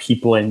number of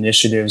people and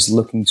initiatives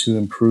looking to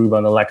improve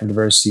on the lack of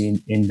diversity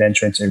in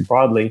venture and tech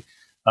broadly.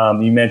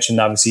 You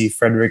mentioned obviously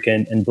Frederick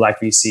and Black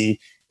VC.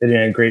 They're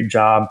doing a great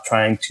job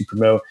trying to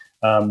promote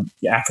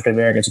African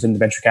Americans within the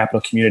venture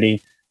capital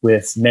community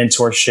with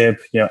mentorship,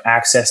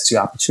 access to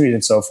opportunities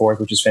and so forth,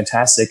 which is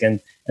fantastic. And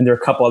there are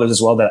a couple others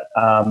as well that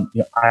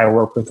I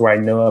work with or I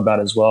know about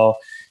as well.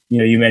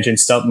 You mentioned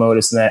Stealth Mode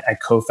is that I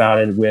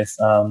co-founded with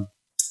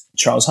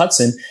Charles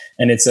Hudson,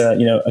 and it's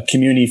a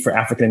community for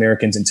African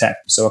Americans in tech.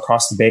 So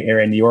across the Bay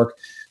Area in New York,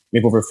 we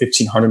have over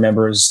 1,500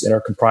 members that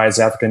are comprised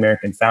of African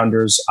American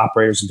founders,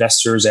 operators,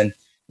 investors, and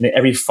in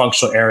every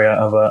functional area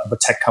of a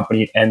tech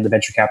company and the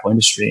venture capital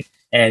industry.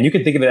 And you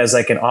can think of it as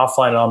like an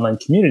offline and online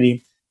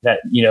community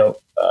that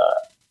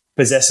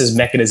possesses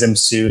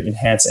mechanisms to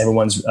enhance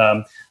everyone's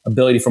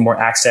ability for more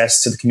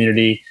access to the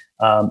community.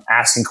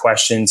 Asking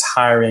questions,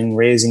 hiring,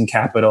 raising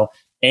capital,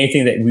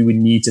 anything that we would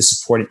need to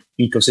support an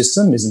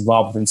ecosystem is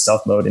involved within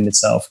Stealth Mode in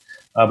itself.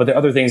 But there are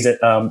other things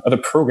that other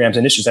programs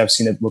and initiatives I've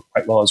seen that work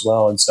quite well as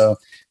well. And so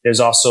there's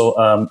also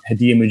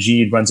Hadiya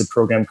Mujid runs a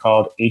program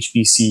called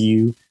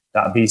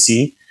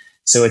HBCU.VC.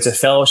 So it's a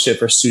fellowship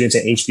for students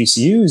at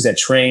HBCUs that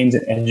trains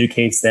and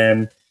educates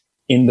them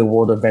in the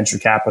world of venture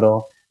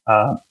capital.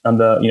 On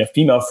the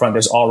female front,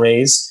 there's All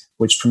Raise,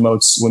 which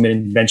promotes women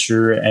in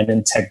venture and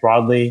in tech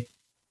broadly.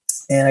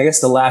 And I guess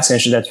the last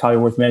initiative that's probably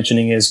worth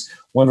mentioning is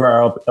one of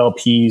our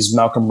LPs,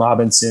 Malcolm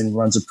Robinson,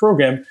 runs a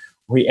program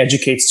where he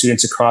educates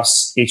students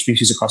across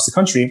HBCUs across the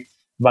country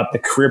about the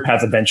career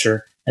path of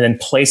venture and then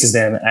places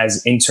them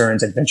as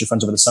interns at venture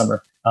funds over the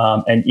summer.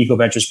 And Eco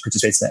Ventures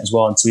participates in that as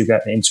well. And so we've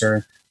got an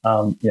intern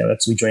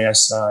that's we join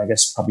us, I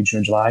guess, probably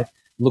June, July.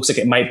 Looks like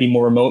it might be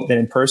more remote than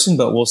in person,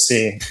 but we'll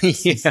see.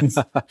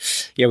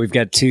 Yeah, we've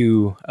got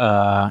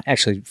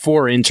actually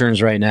 4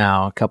 interns right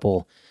now, a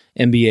couple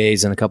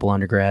MBAs and a couple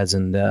undergrads,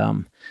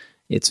 and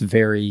it's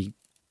very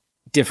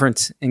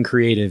different and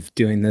creative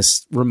doing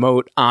this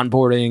remote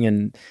onboarding.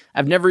 And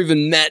I've never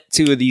even met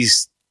 2 of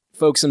these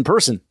folks in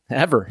person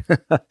ever,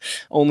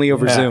 only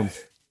over Zoom.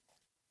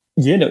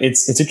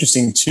 It's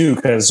interesting too,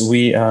 because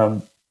we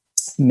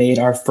made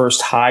our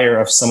first hire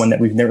of someone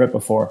that we've never met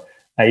before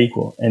at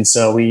Equal, and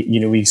so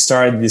we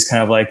started this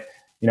kind of like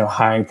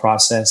hiring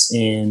process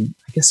in,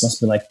 I guess it must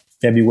have been like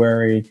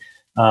February.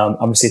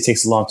 Obviously, it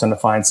takes a long time to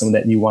find someone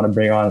that you want to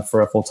bring on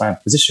for a full-time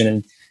position,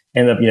 and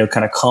ended up,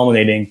 kind of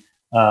culminating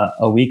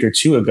a week or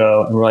 2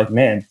 ago. And we're like,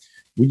 man,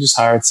 we just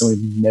hired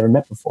someone we've never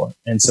met before.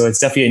 And so it's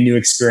definitely a new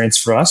experience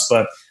for us.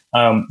 But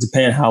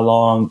depending on how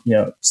long,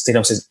 state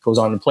of goes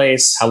on in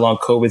place, how long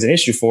COVID is an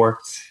issue for,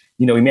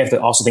 we may have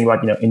to also think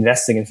about,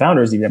 investing in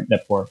founders you've never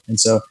met before. And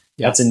so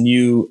that's a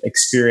new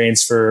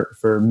experience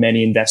for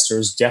many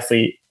investors,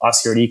 definitely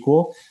us here at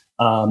Equal.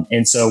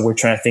 And so we're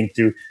trying to think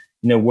through,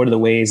 what are the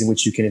ways in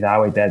which you can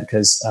evaluate that?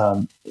 Because,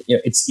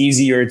 it's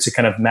easier to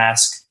kind of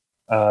mask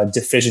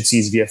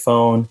deficiencies via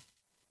phone,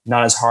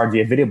 not as hard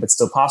via video, but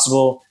still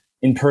possible.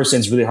 In person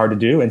is really hard to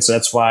do. And so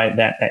that's why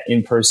that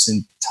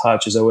in-person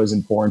touch is always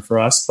important for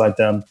us. But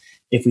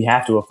if we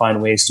have to, we'll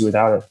find ways to do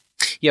without it.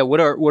 Yeah.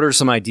 What are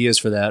some ideas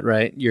for that?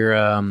 Right.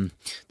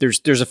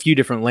 There's a few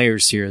different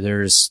layers here.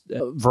 There's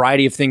a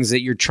variety of things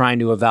that you're trying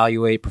to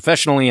evaluate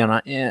professionally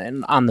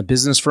and on the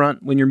business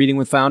front when you're meeting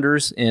with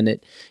founders. And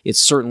it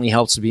certainly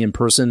helps to be in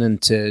person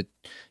and to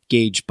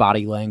gauge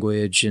body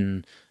language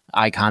and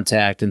eye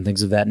contact and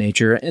things of that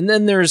nature. And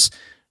then there's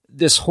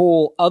this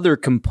whole other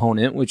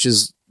component, which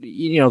is,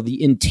 the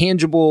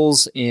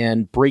intangibles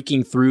and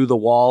breaking through the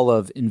wall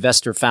of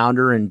investor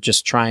founder and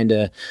just trying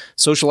to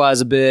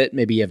socialize a bit.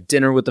 Maybe you have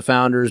dinner with the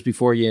founders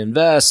before you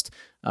invest.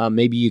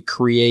 Maybe you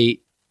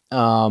create,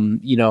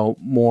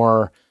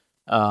 more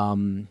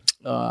of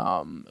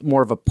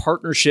a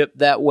partnership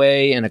that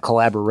way and a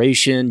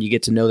collaboration. You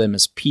get to know them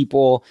as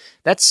people.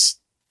 That's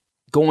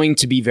going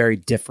to be very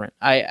different.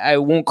 I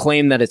won't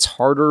claim that it's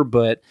harder,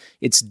 but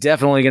it's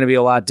definitely going to be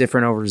a lot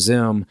different over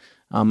Zoom.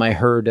 I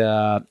heard,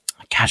 I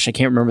can't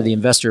remember the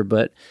investor,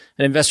 but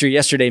an investor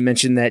yesterday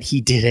mentioned that he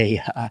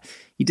did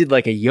he did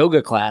like a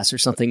yoga class or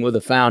something with a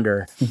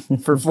founder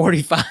for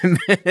 45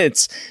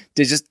 minutes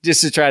to just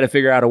to try to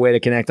figure out a way to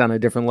connect on a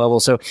different level.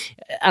 So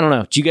I don't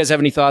know. Do you guys have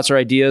any thoughts or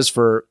ideas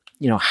for,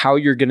 how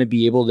you're going to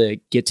be able to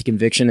get to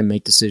conviction and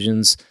make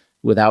decisions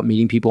without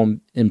meeting people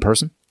in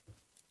person?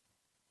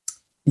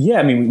 Yeah,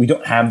 I mean, we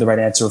don't have the right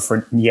answer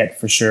yet,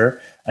 for sure.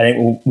 I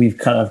think we've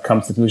kind of come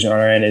to the conclusion on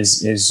our end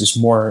is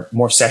just more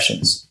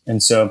sessions.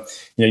 And so,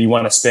 you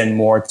want to spend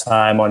more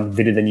time on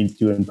video than you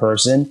do in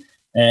person,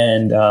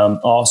 and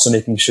also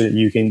making sure that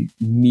you can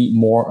meet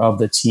more of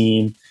the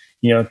team.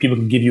 People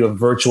can give you a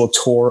virtual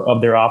tour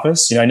of their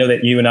office. I know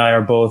that you and I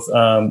are both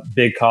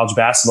big college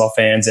basketball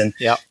fans, and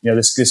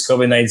this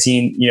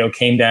COVID-19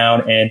 came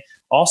down and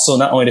also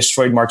not only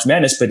destroyed March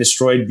Madness, but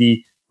destroyed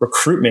the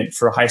recruitment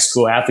for high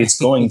school athletes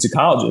going to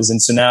colleges.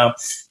 And so now,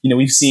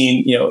 we've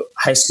seen,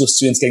 high school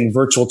students getting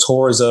virtual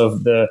tours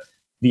of the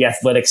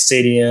athletic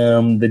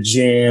stadium, the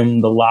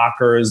gym, the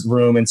lockers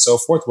room, and so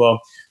forth.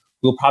 Well,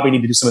 we'll probably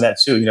need to do some of that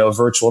too, a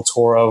virtual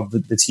tour of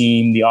the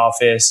team, the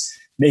office,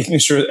 making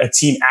sure a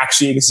team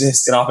actually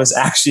exists, an office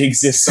actually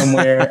exists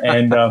somewhere.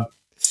 And, I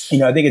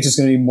think it's just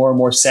going to be more and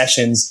more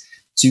sessions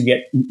to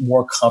get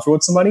more comfortable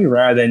with somebody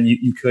rather than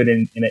you could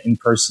in an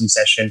in-person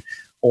session.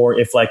 Or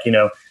if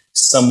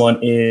someone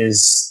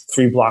is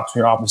 3 blocks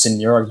from your office in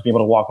New York, to be able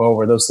to walk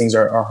over, those things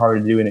are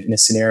hard to do in a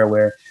scenario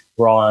where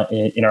we're all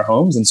in our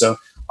homes. And so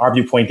our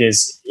viewpoint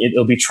is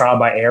it'll be trial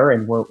by error,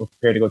 and we're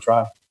prepared to go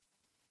try.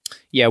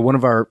 Yeah, one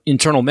of our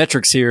internal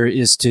metrics here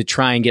is to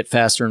try and get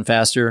faster and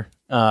faster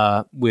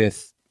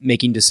with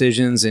making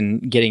decisions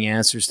and getting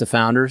answers to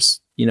founders.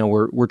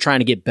 We're trying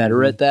to get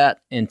better at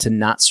that and to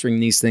not string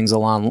these things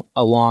along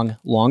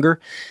longer.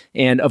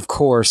 And of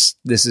course,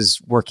 this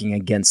is working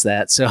against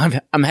that. So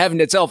I'm having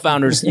to tell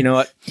founders,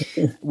 what,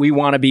 we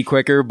want to be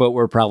quicker, but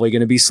we're probably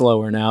going to be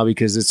slower now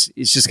because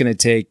it's just going to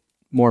take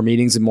more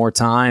meetings and more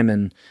time,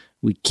 and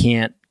we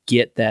can't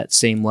get that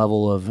same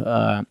level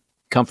of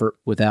comfort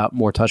without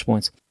more touch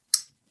points.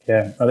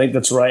 Yeah, I think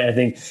that's right. I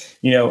think,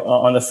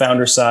 on the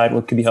founder side,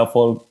 what could be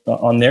helpful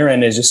on their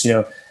end is just,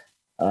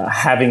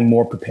 having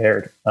more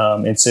prepared.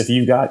 And so if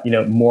you got,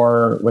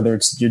 more, whether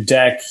it's your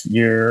deck,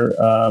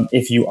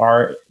 if you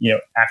are,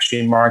 actually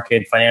in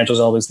market, financials,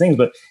 all those things,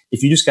 but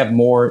if you just got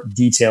more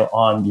detail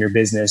on your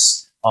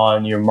business,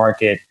 on your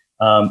market,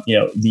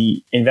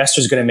 the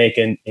investor's going to make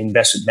an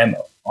investment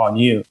memo on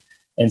you.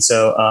 And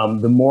so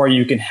the more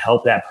you can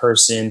help that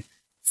person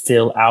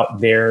fill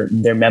out their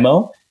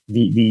memo,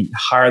 the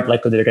higher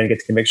likely they're going to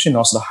get the conviction, and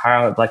also the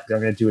higher likely they're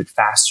going to do it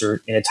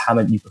faster in a time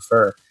that you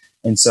prefer.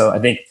 And so I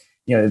think,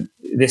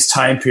 this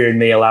time period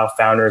may allow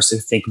founders to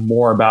think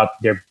more about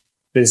their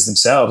business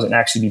themselves and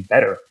actually be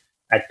better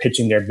at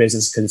pitching their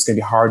business, because it's going to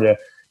be hard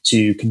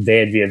to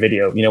convey it via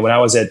video. When I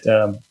was at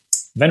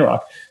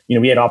Venrock,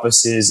 we had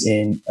offices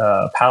in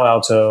Palo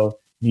Alto,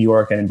 New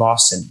York, and in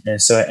Boston.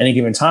 And so at any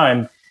given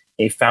time,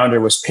 a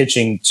founder was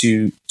pitching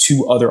to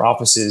 2 other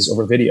offices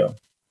over video.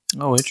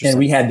 Oh, interesting. And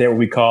we had there what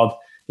we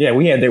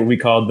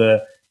called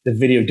the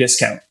video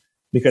discount,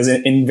 because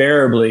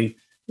invariably,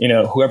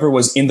 whoever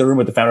was in the room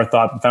with the founder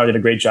thought the founder did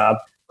a great job.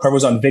 Whoever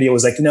was on video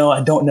was like, no,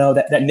 I don't know,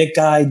 that Nick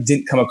guy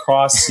didn't come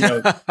across,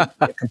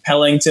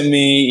 compelling to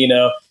me.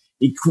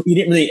 He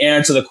didn't really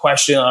answer the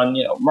question on,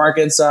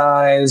 market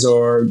size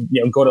or,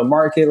 go to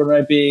market, what it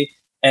might be.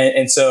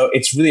 And so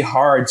it's really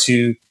hard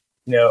to,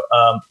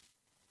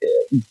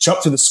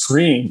 jump to the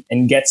screen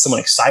and get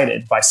someone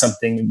excited by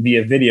something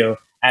via video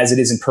as it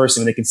is in person,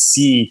 when they can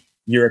see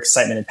your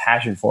excitement and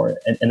passion for it.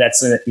 And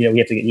that's something that, we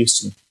have to get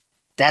used to.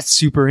 That's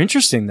super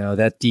interesting, though,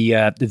 that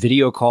the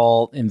video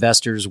call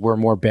investors were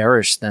more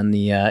bearish than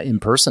the in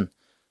person.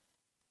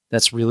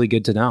 That's really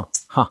good to know.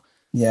 Huh.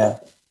 Yeah.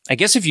 I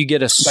guess if you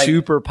get a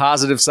super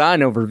positive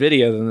sign over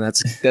video, then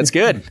that's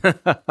good.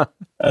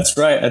 That's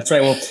right.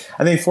 Well,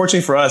 I think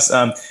fortunately for us,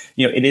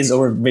 it is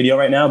over video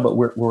right now, but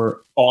we're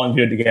all in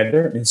video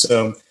together. And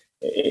so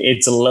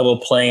it's a level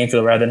playing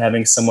field rather than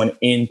having someone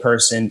in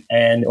person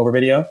and over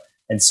video.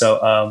 And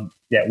so,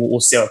 we'll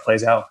see how it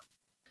plays out.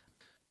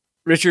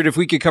 Richard, if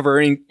we could cover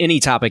any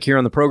topic here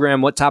on the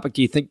program, what topic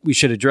do you think we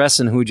should address,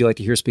 and who would you like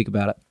to hear speak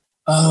about it?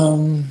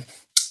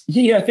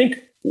 I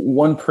think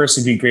one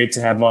person would be great to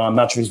have on. I'm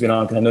not sure who's been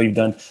on, because I know you've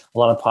done a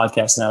lot of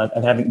podcasts now. I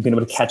haven't been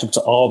able to catch up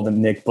to all of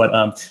them, Nick, but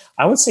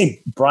I would say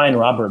Brian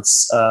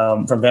Roberts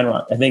from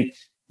Venrock. I think,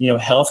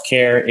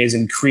 healthcare is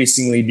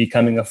increasingly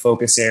becoming a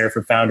focus area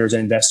for founders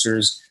and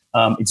investors.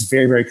 It's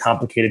very, very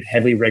complicated,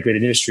 heavily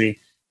regulated industry.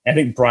 I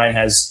think Brian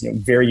has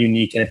very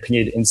unique and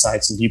opinionated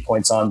insights and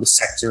viewpoints on the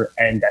sector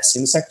and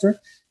investing in the sector.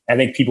 I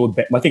think more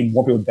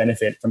people would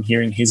benefit from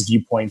hearing his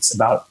viewpoints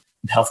about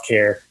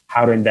healthcare,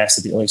 how to invest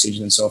at the early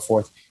stages, and so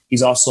forth.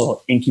 He's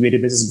also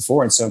incubated business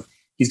before, and so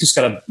he's just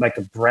got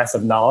a breadth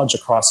of knowledge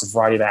across a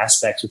variety of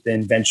aspects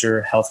within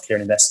venture, healthcare,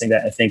 and investing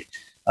that I think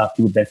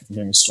people would benefit from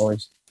hearing his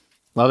stories.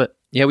 Love it.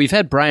 Yeah, we've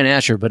had Brian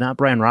Asher, but not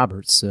Brian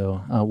Roberts,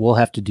 so we'll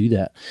have to do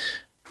that.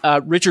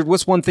 Richard,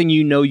 what's one thing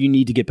you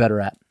need to get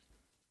better at?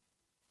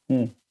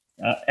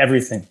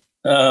 Everything.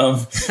 I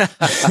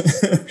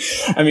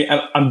mean,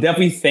 I'm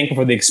definitely thankful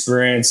for the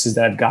experiences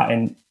that I've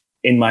gotten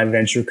in my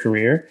venture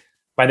career.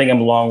 But I think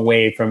I'm a long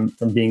way from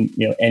being,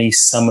 any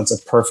semblance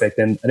of perfect.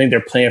 And I think there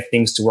are plenty of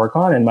things to work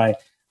on. And my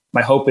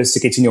hope is to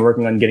continue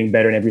working on getting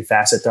better in every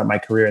facet throughout my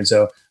career. And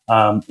so,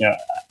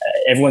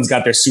 everyone's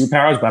got their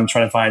superpowers, but I'm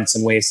trying to find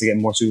some ways to get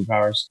more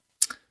superpowers.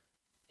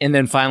 And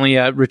then finally,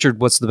 Richard,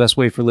 what's the best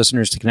way for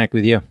listeners to connect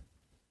with you?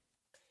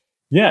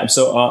 Yeah.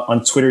 So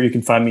on Twitter, you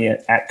can find me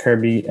at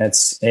Kerby.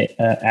 That's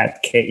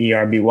at Kerby,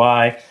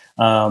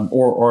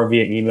 or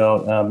via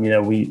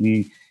email.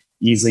 We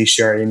easily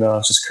share our email.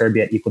 It's just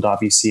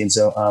Kerby@equal.vc. And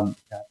so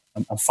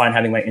I'm fine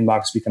having my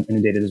inbox become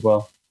inundated as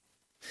well.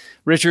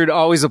 Richard,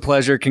 always a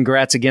pleasure.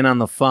 Congrats again on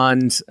the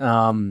fund.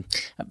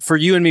 For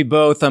you and me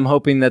both, I'm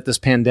hoping that this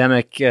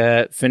pandemic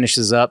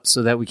finishes up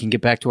so that we can get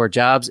back to our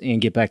jobs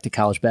and get back to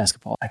college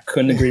basketball. I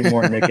couldn't agree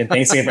more, Nick. And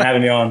thanks again for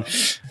having me on.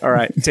 All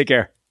right. Take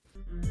care.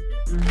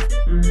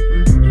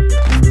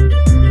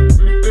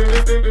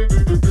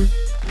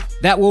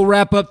 That will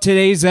wrap up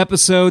today's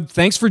episode.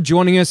 Thanks for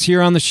joining us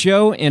here on the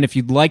show. And if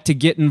you'd like to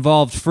get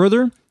involved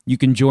further, you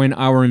can join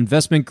our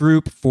investment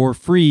group for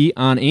free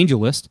on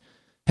AngelList.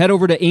 Head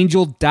over to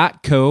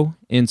angel.co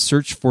and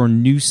search for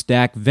New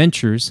Stack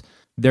Ventures.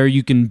 There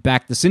you can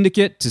back the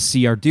syndicate to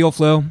see our deal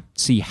flow,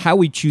 see how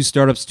we choose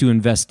startups to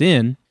invest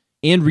in,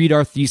 and read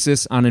our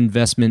thesis on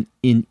investment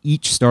in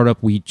each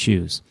startup we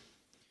choose.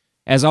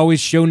 As always,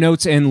 show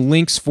notes and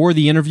links for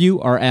the interview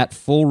are at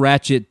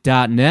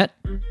fullratchet.net.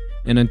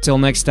 And until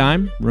next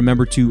time,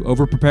 remember to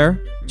over-prepare,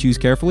 choose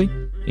carefully,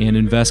 and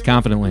invest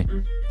confidently.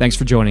 Thanks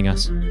for joining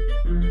us.